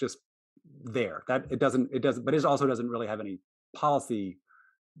just there. That it doesn't, but it also doesn't really have any policy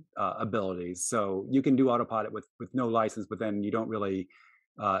abilities. So you can do AutoPilot with no license, but then you don't really,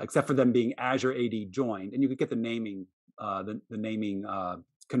 except for them being Azure AD joined, and you could get the naming, the naming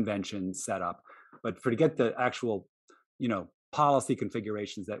convention set up. But to get the actual, policy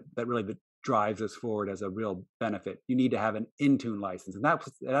configurations that really drives us forward as a real benefit, you need to have an Intune license, and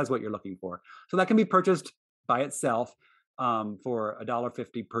that's what you're looking for. So that can be purchased by itself for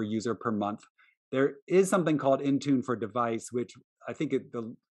 $1.50 per user per month. There is something called Intune for device, which I think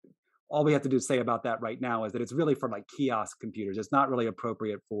all we have to do say about that right now is that it's really for like kiosk computers. It's not really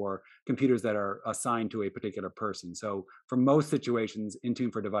appropriate for computers that are assigned to a particular person. So for most situations,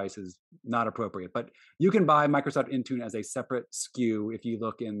 Intune for device is not appropriate. But you can buy Microsoft Intune as a separate SKU if you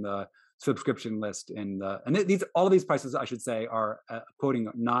look in the subscription list. All of these prices, I should say, are quoting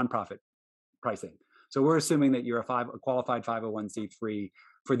nonprofit pricing. So we're assuming that you're a qualified 501c3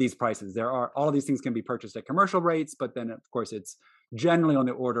 for these prices. All of these things can be purchased at commercial rates, but then of course it's generally on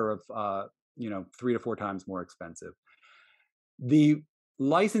the order of 3 to 4 times more expensive. The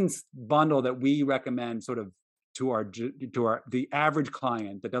license bundle that we recommend sort of to the average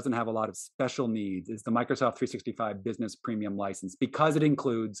client that doesn't have a lot of special needs is the Microsoft 365 Business Premium license, because it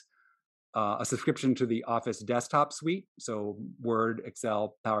includes a subscription to the Office desktop suite, so Word,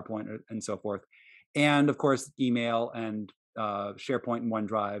 Excel, PowerPoint, and so forth, and of course email and SharePoint and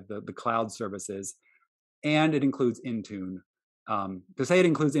OneDrive, the cloud services, and it includes Intune. To say it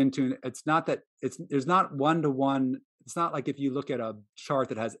includes Intune, it's not that there's not one-to-one. It's not like if you look at a chart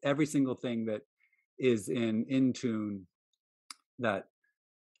that has every single thing that is in Intune,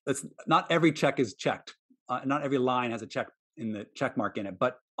 that's not every check is checked. Not every line has a check in the check mark in it,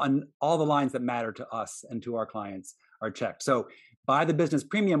 but on all the lines that matter to us and to our clients are checked. So by the Business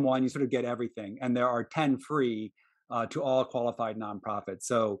Premium one, you sort of get everything, and there are 10 free to all qualified nonprofits.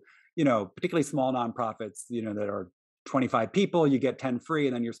 So particularly small nonprofits, that are 25 people, you get 10 free,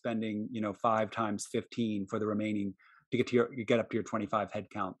 and then you're spending 5 times 15 for the remaining to get up to your 25 head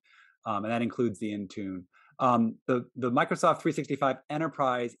count, and that includes the Intune. The Microsoft 365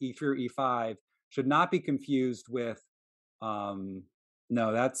 Enterprise E3 or E5 should not be confused with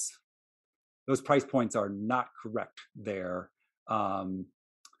those price points are not correct there.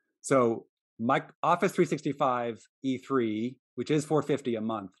 So Office 365 E3, which is $450 a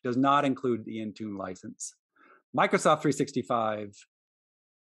month, does not include the Intune license. Microsoft 365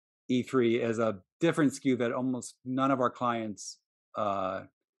 E3 is a different SKU that almost none of our clients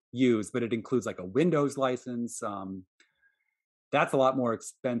use, but it includes like a Windows license. That's a lot more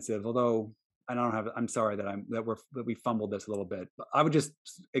expensive, although I'm sorry that we fumbled this a little bit. But I would just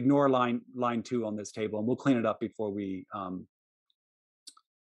ignore line 2 on this table, and we'll clean it up before we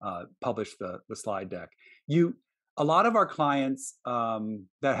publish the slide deck. A lot of our clients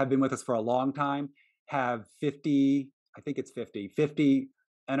that have been with us for a long time have 50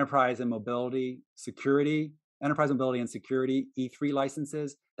 enterprise and mobility and security E3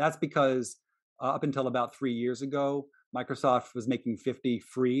 licenses. That's because up until about 3 years ago, Microsoft was making 50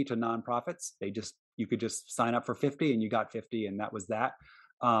 free to nonprofits. You could just sign up for 50 and you got 50, and that was that.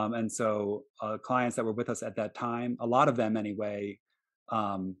 And so clients that were with us at that time, a lot of them anyway,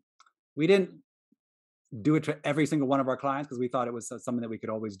 we didn't do it to every single one of our clients because we thought it was something that we could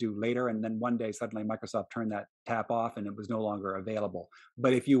always do later. And then one day suddenly Microsoft turned that tap off and it was no longer available.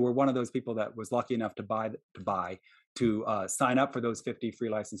 But if you were one of those people that was lucky enough to sign up for those 50 free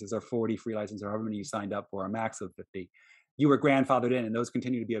licenses or 40 free licenses or however many you signed up for, a max of 50, you were grandfathered in, and those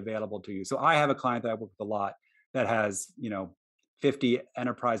continue to be available to you. So I have a client that I work with a lot that has 50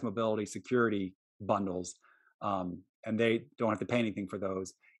 enterprise mobility security bundles, and they don't have to pay anything for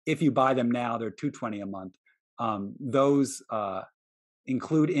those. If you buy them now, they're $220 a month. Those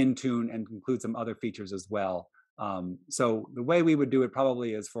include Intune and include some other features as well. So the way we would do it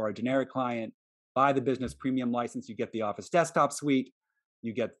probably is for a generic client, buy the Business Premium license, you get the Office desktop suite,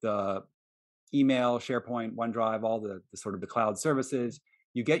 you get the email, SharePoint, OneDrive, all the sort of the cloud services,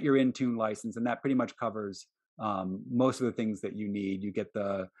 you get your Intune license, and that pretty much covers most of the things that you need. You get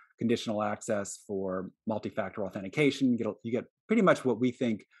the conditional access for multi-factor authentication. You get pretty much what we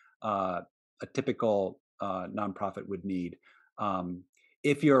think a typical nonprofit would need.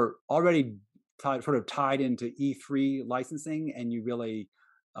 If you're already sort of tied into E3 licensing and you really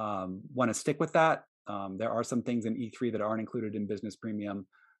want to stick with that, there are some things in E3 that aren't included in Business Premium.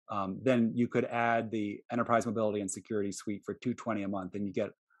 Then you could add the Enterprise Mobility and Security Suite for $220 a month, and you get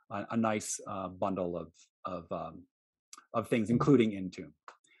a nice bundle of things, including Intune.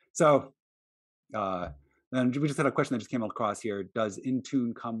 So, and we just had a question that just came across here. Does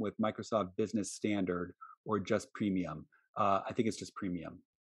Intune come with Microsoft Business Standard or just Premium? I think it's just Premium.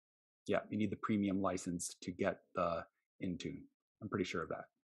 Yeah, you need the Premium license to get the Intune. I'm pretty sure of that.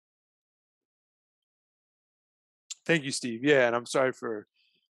 Thank you, Steve. Yeah, and I'm sorry for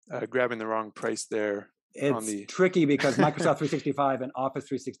grabbing the wrong price there. It's tricky because Microsoft 365 and Office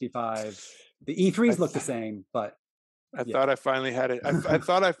 365, the E3s look the same, but I thought I finally had it. I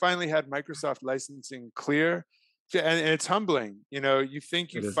thought I finally had Microsoft licensing clear, and it's humbling. You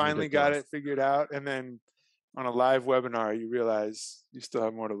think you finally got it figured out, and then on a live webinar, you realize you still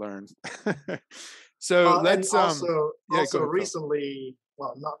have more to learn. So let's and also ahead, recently,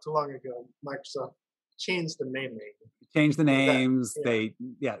 well, not too long ago, Microsoft changed the naming. Changed the names.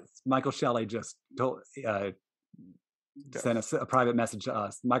 Michael Shelley just told, sent us a private message to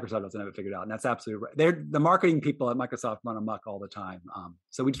us. Microsoft doesn't have it figured out, and that's absolutely right. The marketing people at Microsoft run amok all the time,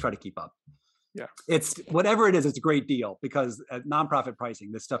 so we just try to keep up. Yeah, it's whatever it is, it's a great deal, because at nonprofit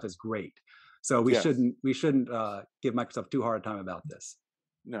pricing, this stuff is great. So we shouldn't give Microsoft too hard a time about this.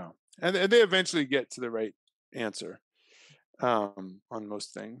 No, and they eventually get to the right answer on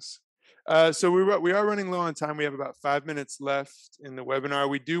most things. So we are running low on time. We have about 5 minutes left in the webinar.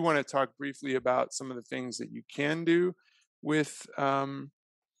 We do want to talk briefly about some of the things that you can do with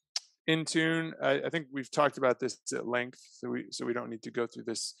Intune. I think we've talked about this at length, so we don't need to go through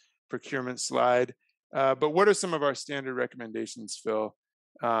this procurement slide. But what are some of our standard recommendations, Phil?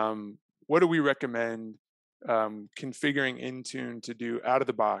 What do we recommend configuring Intune to do out of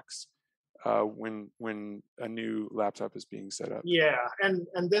the box when a new laptop is being set up? Yeah,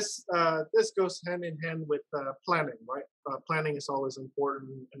 and this goes hand in hand with planning, right? Planning is always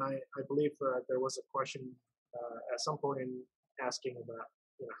important, and I believe there was a question at some point asking about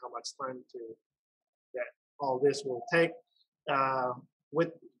how much time that all this will take.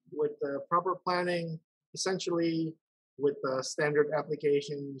 With the proper planning, essentially with standard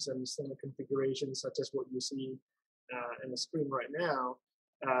applications and standard configurations, such as what you see in the screen right now,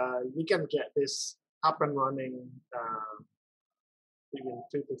 you can get this up and running within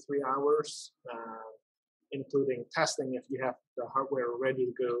 2 to 3 hours, including testing if you have the hardware ready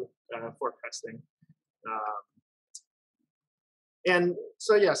to go for testing. And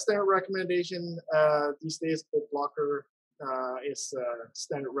so, standard recommendation these days, BitBlocker is a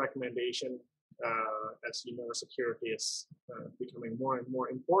standard recommendation. As you know, security is becoming more and more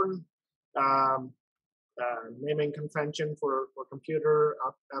important. Naming convention for computer,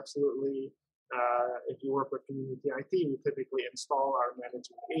 absolutely. If you work with community IT, you typically install our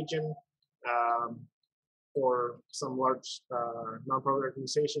management agent. For some large nonprofit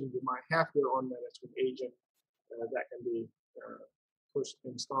organization, you might have your own management agent that can be pushed to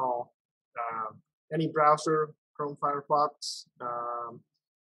install. Any browser, Chrome, Firefox,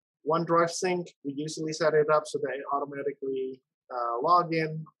 OneDrive Sync, we usually set it up so that it automatically log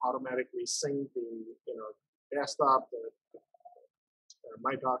in, automatically sync the desktop,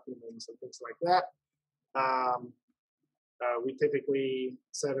 my documents, and things like that. We typically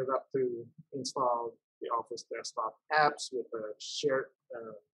set it up to install the Office desktop apps with a shared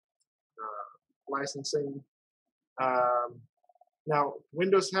licensing. Now,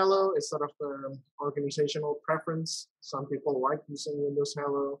 Windows Hello is sort of an organizational preference. Some people like using Windows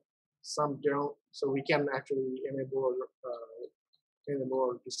Hello, some don't. So we can actually enable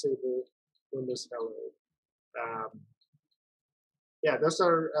or disable Windows Hello. Those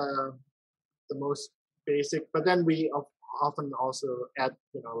are the most basic. But then we often also add,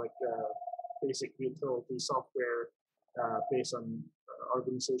 basic utility software based on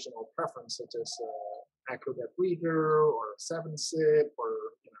organizational preference, such as Acrobat Reader or 7-Zip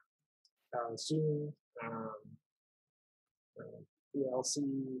or Zoom, PLC,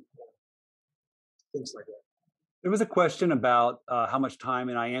 things like that. There was a question about how much time,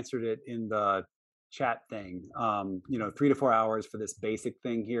 and I answered it in the chat thing. 3 to 4 hours for this basic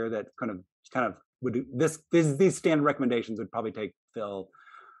thing here. That kind of would do these standard recommendations would probably take Phil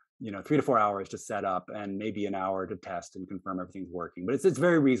 3 to 4 hours to set up, and maybe an hour to test and confirm everything's working. But it's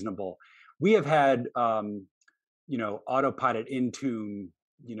very reasonable. We have had AutoPilot Intune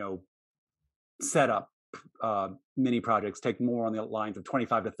set up mini projects take more on the lines of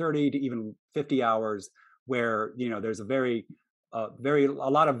 25 to 30 to even 50 hours, where there's a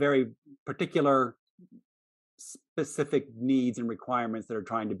lot of very particular specific needs and requirements that are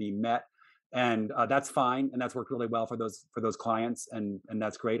trying to be met. And that's fine, and that's worked really well for those clients, and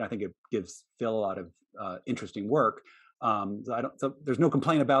that's great. I think it gives Phil a lot of interesting work. So there's no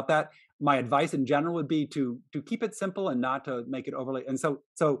complaint about that. My advice in general would be to keep it simple and not to make it overly. And so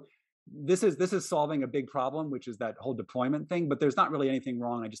this is solving a big problem, which is that whole deployment thing. But there's not really anything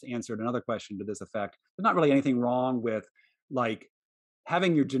wrong. I just answered another question to this effect. There's not really anything wrong with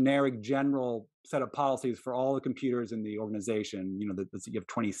having your generic general set of policies for all the computers in the organization. You have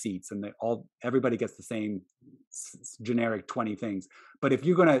 20 seats, and everybody gets the same generic 20 things. But if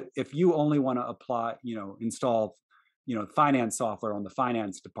you only want to apply, install, finance software on the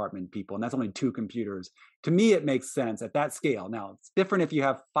finance department people, and that's only 2 computers, to me it makes sense at that scale. Now it's different if you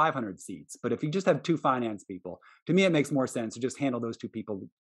have 500 seats, but if you just have 2 finance people, to me it makes more sense to just handle those 2 people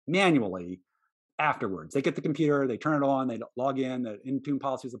manually. Afterwards, they get the computer, they turn it on, they log in, the Intune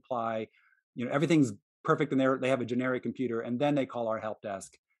policies apply, everything's perfect, and they have a generic computer, and then they call our help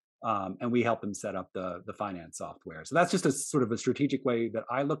desk, and we help them set up the finance software. So that's just a sort of a strategic way that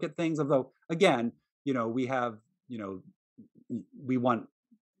I look at things. Although, again, we have, we want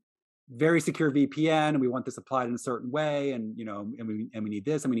very secure VPN, and we want this applied in a certain way, and we need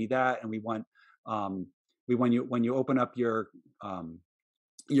this and we need that, and we want when you open up your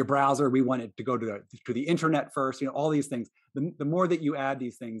browser, we want it to go to the internet first. All these things. The more that you add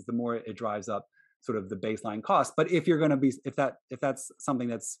these things, the more it drives up sort of the baseline cost. But if you're going to be, if that's something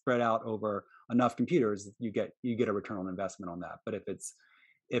that's spread out over enough computers, you get a return on investment on that. But if it's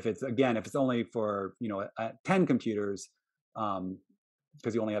only for 10 computers,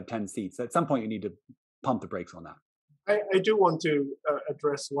 because you only have 10 seats, at some point you need to pump the brakes on that. I do want to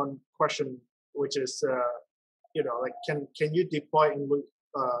address one question, which is, can you deploy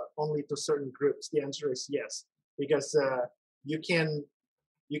only to certain groups? The answer is yes, because you can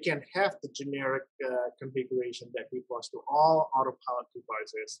have the generic configuration that deploys to all AutoPilot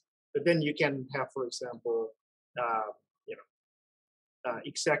devices, but then you can have, for example,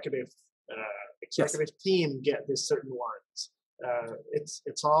 executive team get these certain ones.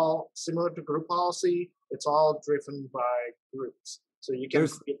 It's all similar to group policy. It's all driven by groups, so you can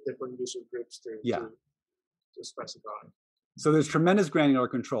create different user groups to specify. So there's tremendous granular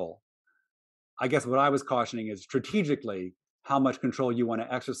control. I guess what I was cautioning is strategically how much control you want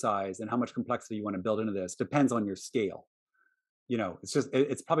to exercise and how much complexity you want to build into this depends on your scale.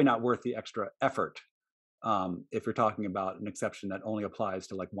 It's probably not worth the extra effort if you're talking about an exception that only applies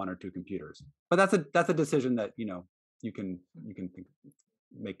to like 1 or 2 computers. But that's a decision that you can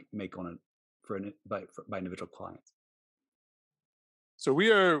make on it by individual clients. So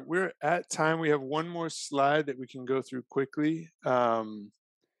we're at time. We have one more slide that we can go through quickly, and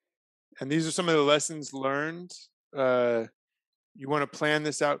these are some of the lessons learned. You want to plan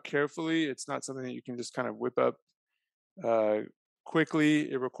this out carefully. It's not something that you can just kind of whip up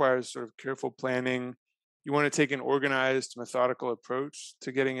quickly. It requires sort of careful planning. You want to take an organized, methodical approach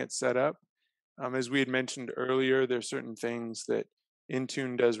to getting it set up. As we had mentioned earlier, there are certain things that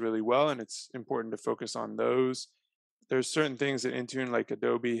Intune does really well, and it's important to focus on those. There's certain things that Intune, like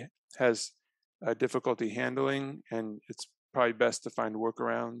Adobe, has difficulty handling, and it's probably best to find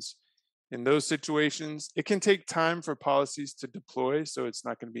workarounds. In those situations, it can take time for policies to deploy, so it's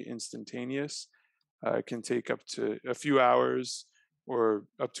not going to be instantaneous. It can take up to a few hours or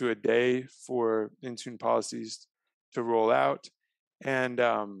up to a day for Intune policies to roll out. And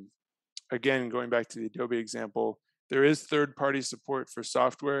again, going back to the Adobe example, there is third-party support for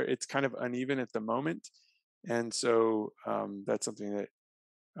software. It's kind of uneven at the moment. And so that's something that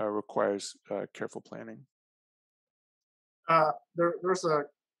requires careful planning. There's a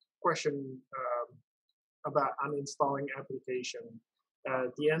question about uninstalling application.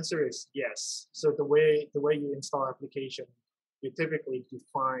 The answer is yes. So the way you install application, you typically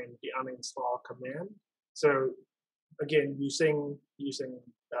define the uninstall command. So again, using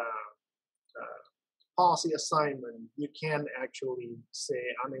policy assignment, you can actually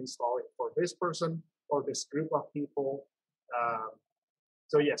say uninstall it for this person or this group of people.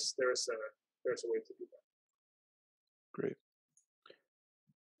 So yes, there's a way to do that. Great.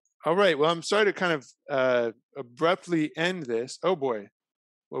 All right. Well, I'm sorry to kind of abruptly end this. Oh boy.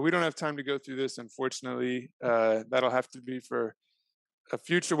 Well, we don't have time to go through this, unfortunately. That'll have to be for a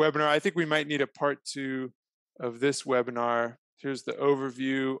future webinar. I think we might need a part 2 of this webinar. Here's the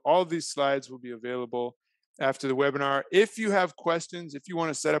overview. All of these slides will be available after the webinar. If you have questions, if you want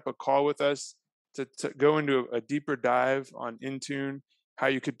to set up a call with us to go into a deeper dive on Intune, how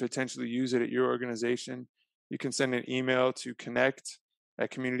you could potentially use it at your organization, you can send an email to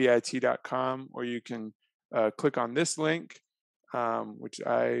connect@communityit.com, or you can click on this link, which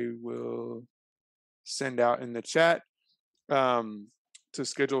I will send out in the chat, to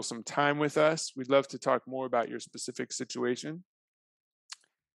schedule some time with us. We'd love to talk more about your specific situation.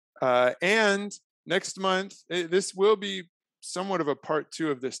 And next month, this will be somewhat of a part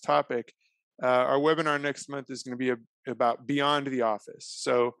 2 of this topic. Our webinar next month is going to be about beyond the office.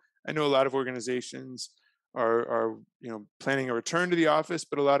 So I know a lot of organizations are planning a return to the office,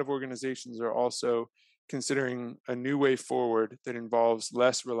 but a lot of organizations are also considering a new way forward that involves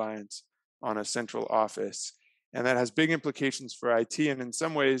less reliance on a central office. And that has big implications for IT. And in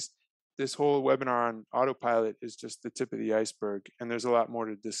some ways, this whole webinar on AutoPilot is just the tip of the iceberg. And there's a lot more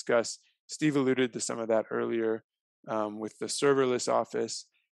to discuss. Steve alluded to some of that earlier with the serverless office.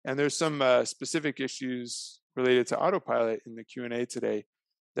 And there's some specific issues related to AutoPilot in the Q&A today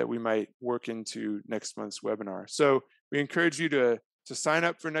that we might work into next month's webinar. So we encourage you to sign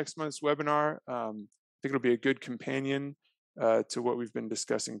up for next month's webinar. I think it'll be a good companion to what we've been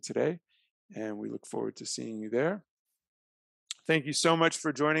discussing today. and we look forward to seeing you there. Thank you so much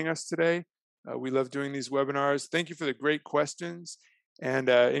for joining us today. We love doing these webinars. Thank you for the great questions. And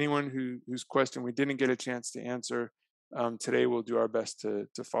anyone whose question we didn't get a chance to answer today, we'll do our best to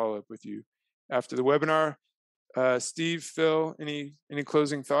follow up with you after the webinar. Steve, Phil, any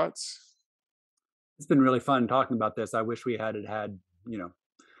closing thoughts? It's been really fun talking about this. I wish we had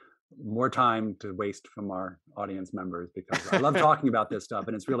more time to waste from our audience members, because I love talking about this stuff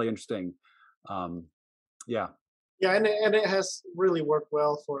and it's really interesting. Yeah, and it has really worked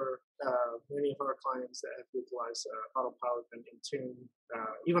well for many of our clients that have utilized AutoPilot and Intune,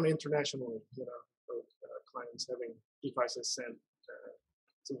 even internationally. For clients having devices sent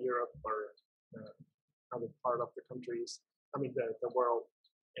to Europe or other part of the countries. The world,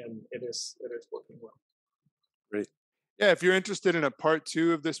 and it is working well. Great. Yeah, if you're interested in a part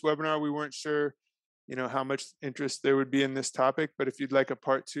 2 of this webinar, we weren't sure, how much interest there would be in this topic, but if you'd like a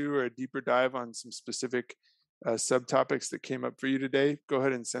part 2 or a deeper dive on some specific subtopics that came up for you today, go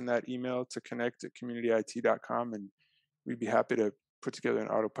ahead and send that email to connect@communityit.com, and we'd be happy to put together an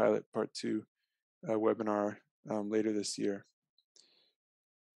AutoPilot part 2 webinar later this year.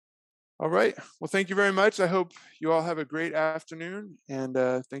 All right. Well, thank you very much. I hope you all have a great afternoon, and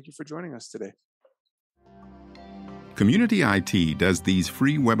thank you for joining us today. Community IT does these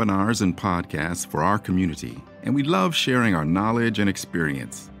free webinars and podcasts for our community, and we love sharing our knowledge and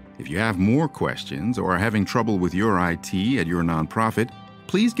experience. If you have more questions or are having trouble with your IT at your nonprofit,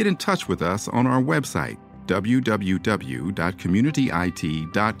 please get in touch with us on our website,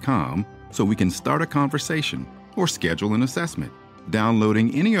 www.communityit.com, so we can start a conversation or schedule an assessment.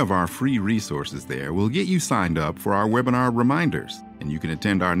 Downloading any of our free resources there will get you signed up for our webinar reminders, and you can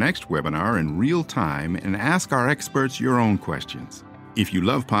attend our next webinar in real time and ask our experts your own questions. If you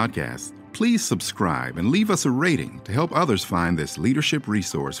love podcasts, please subscribe and leave us a rating to help others find this leadership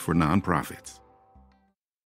resource for nonprofits.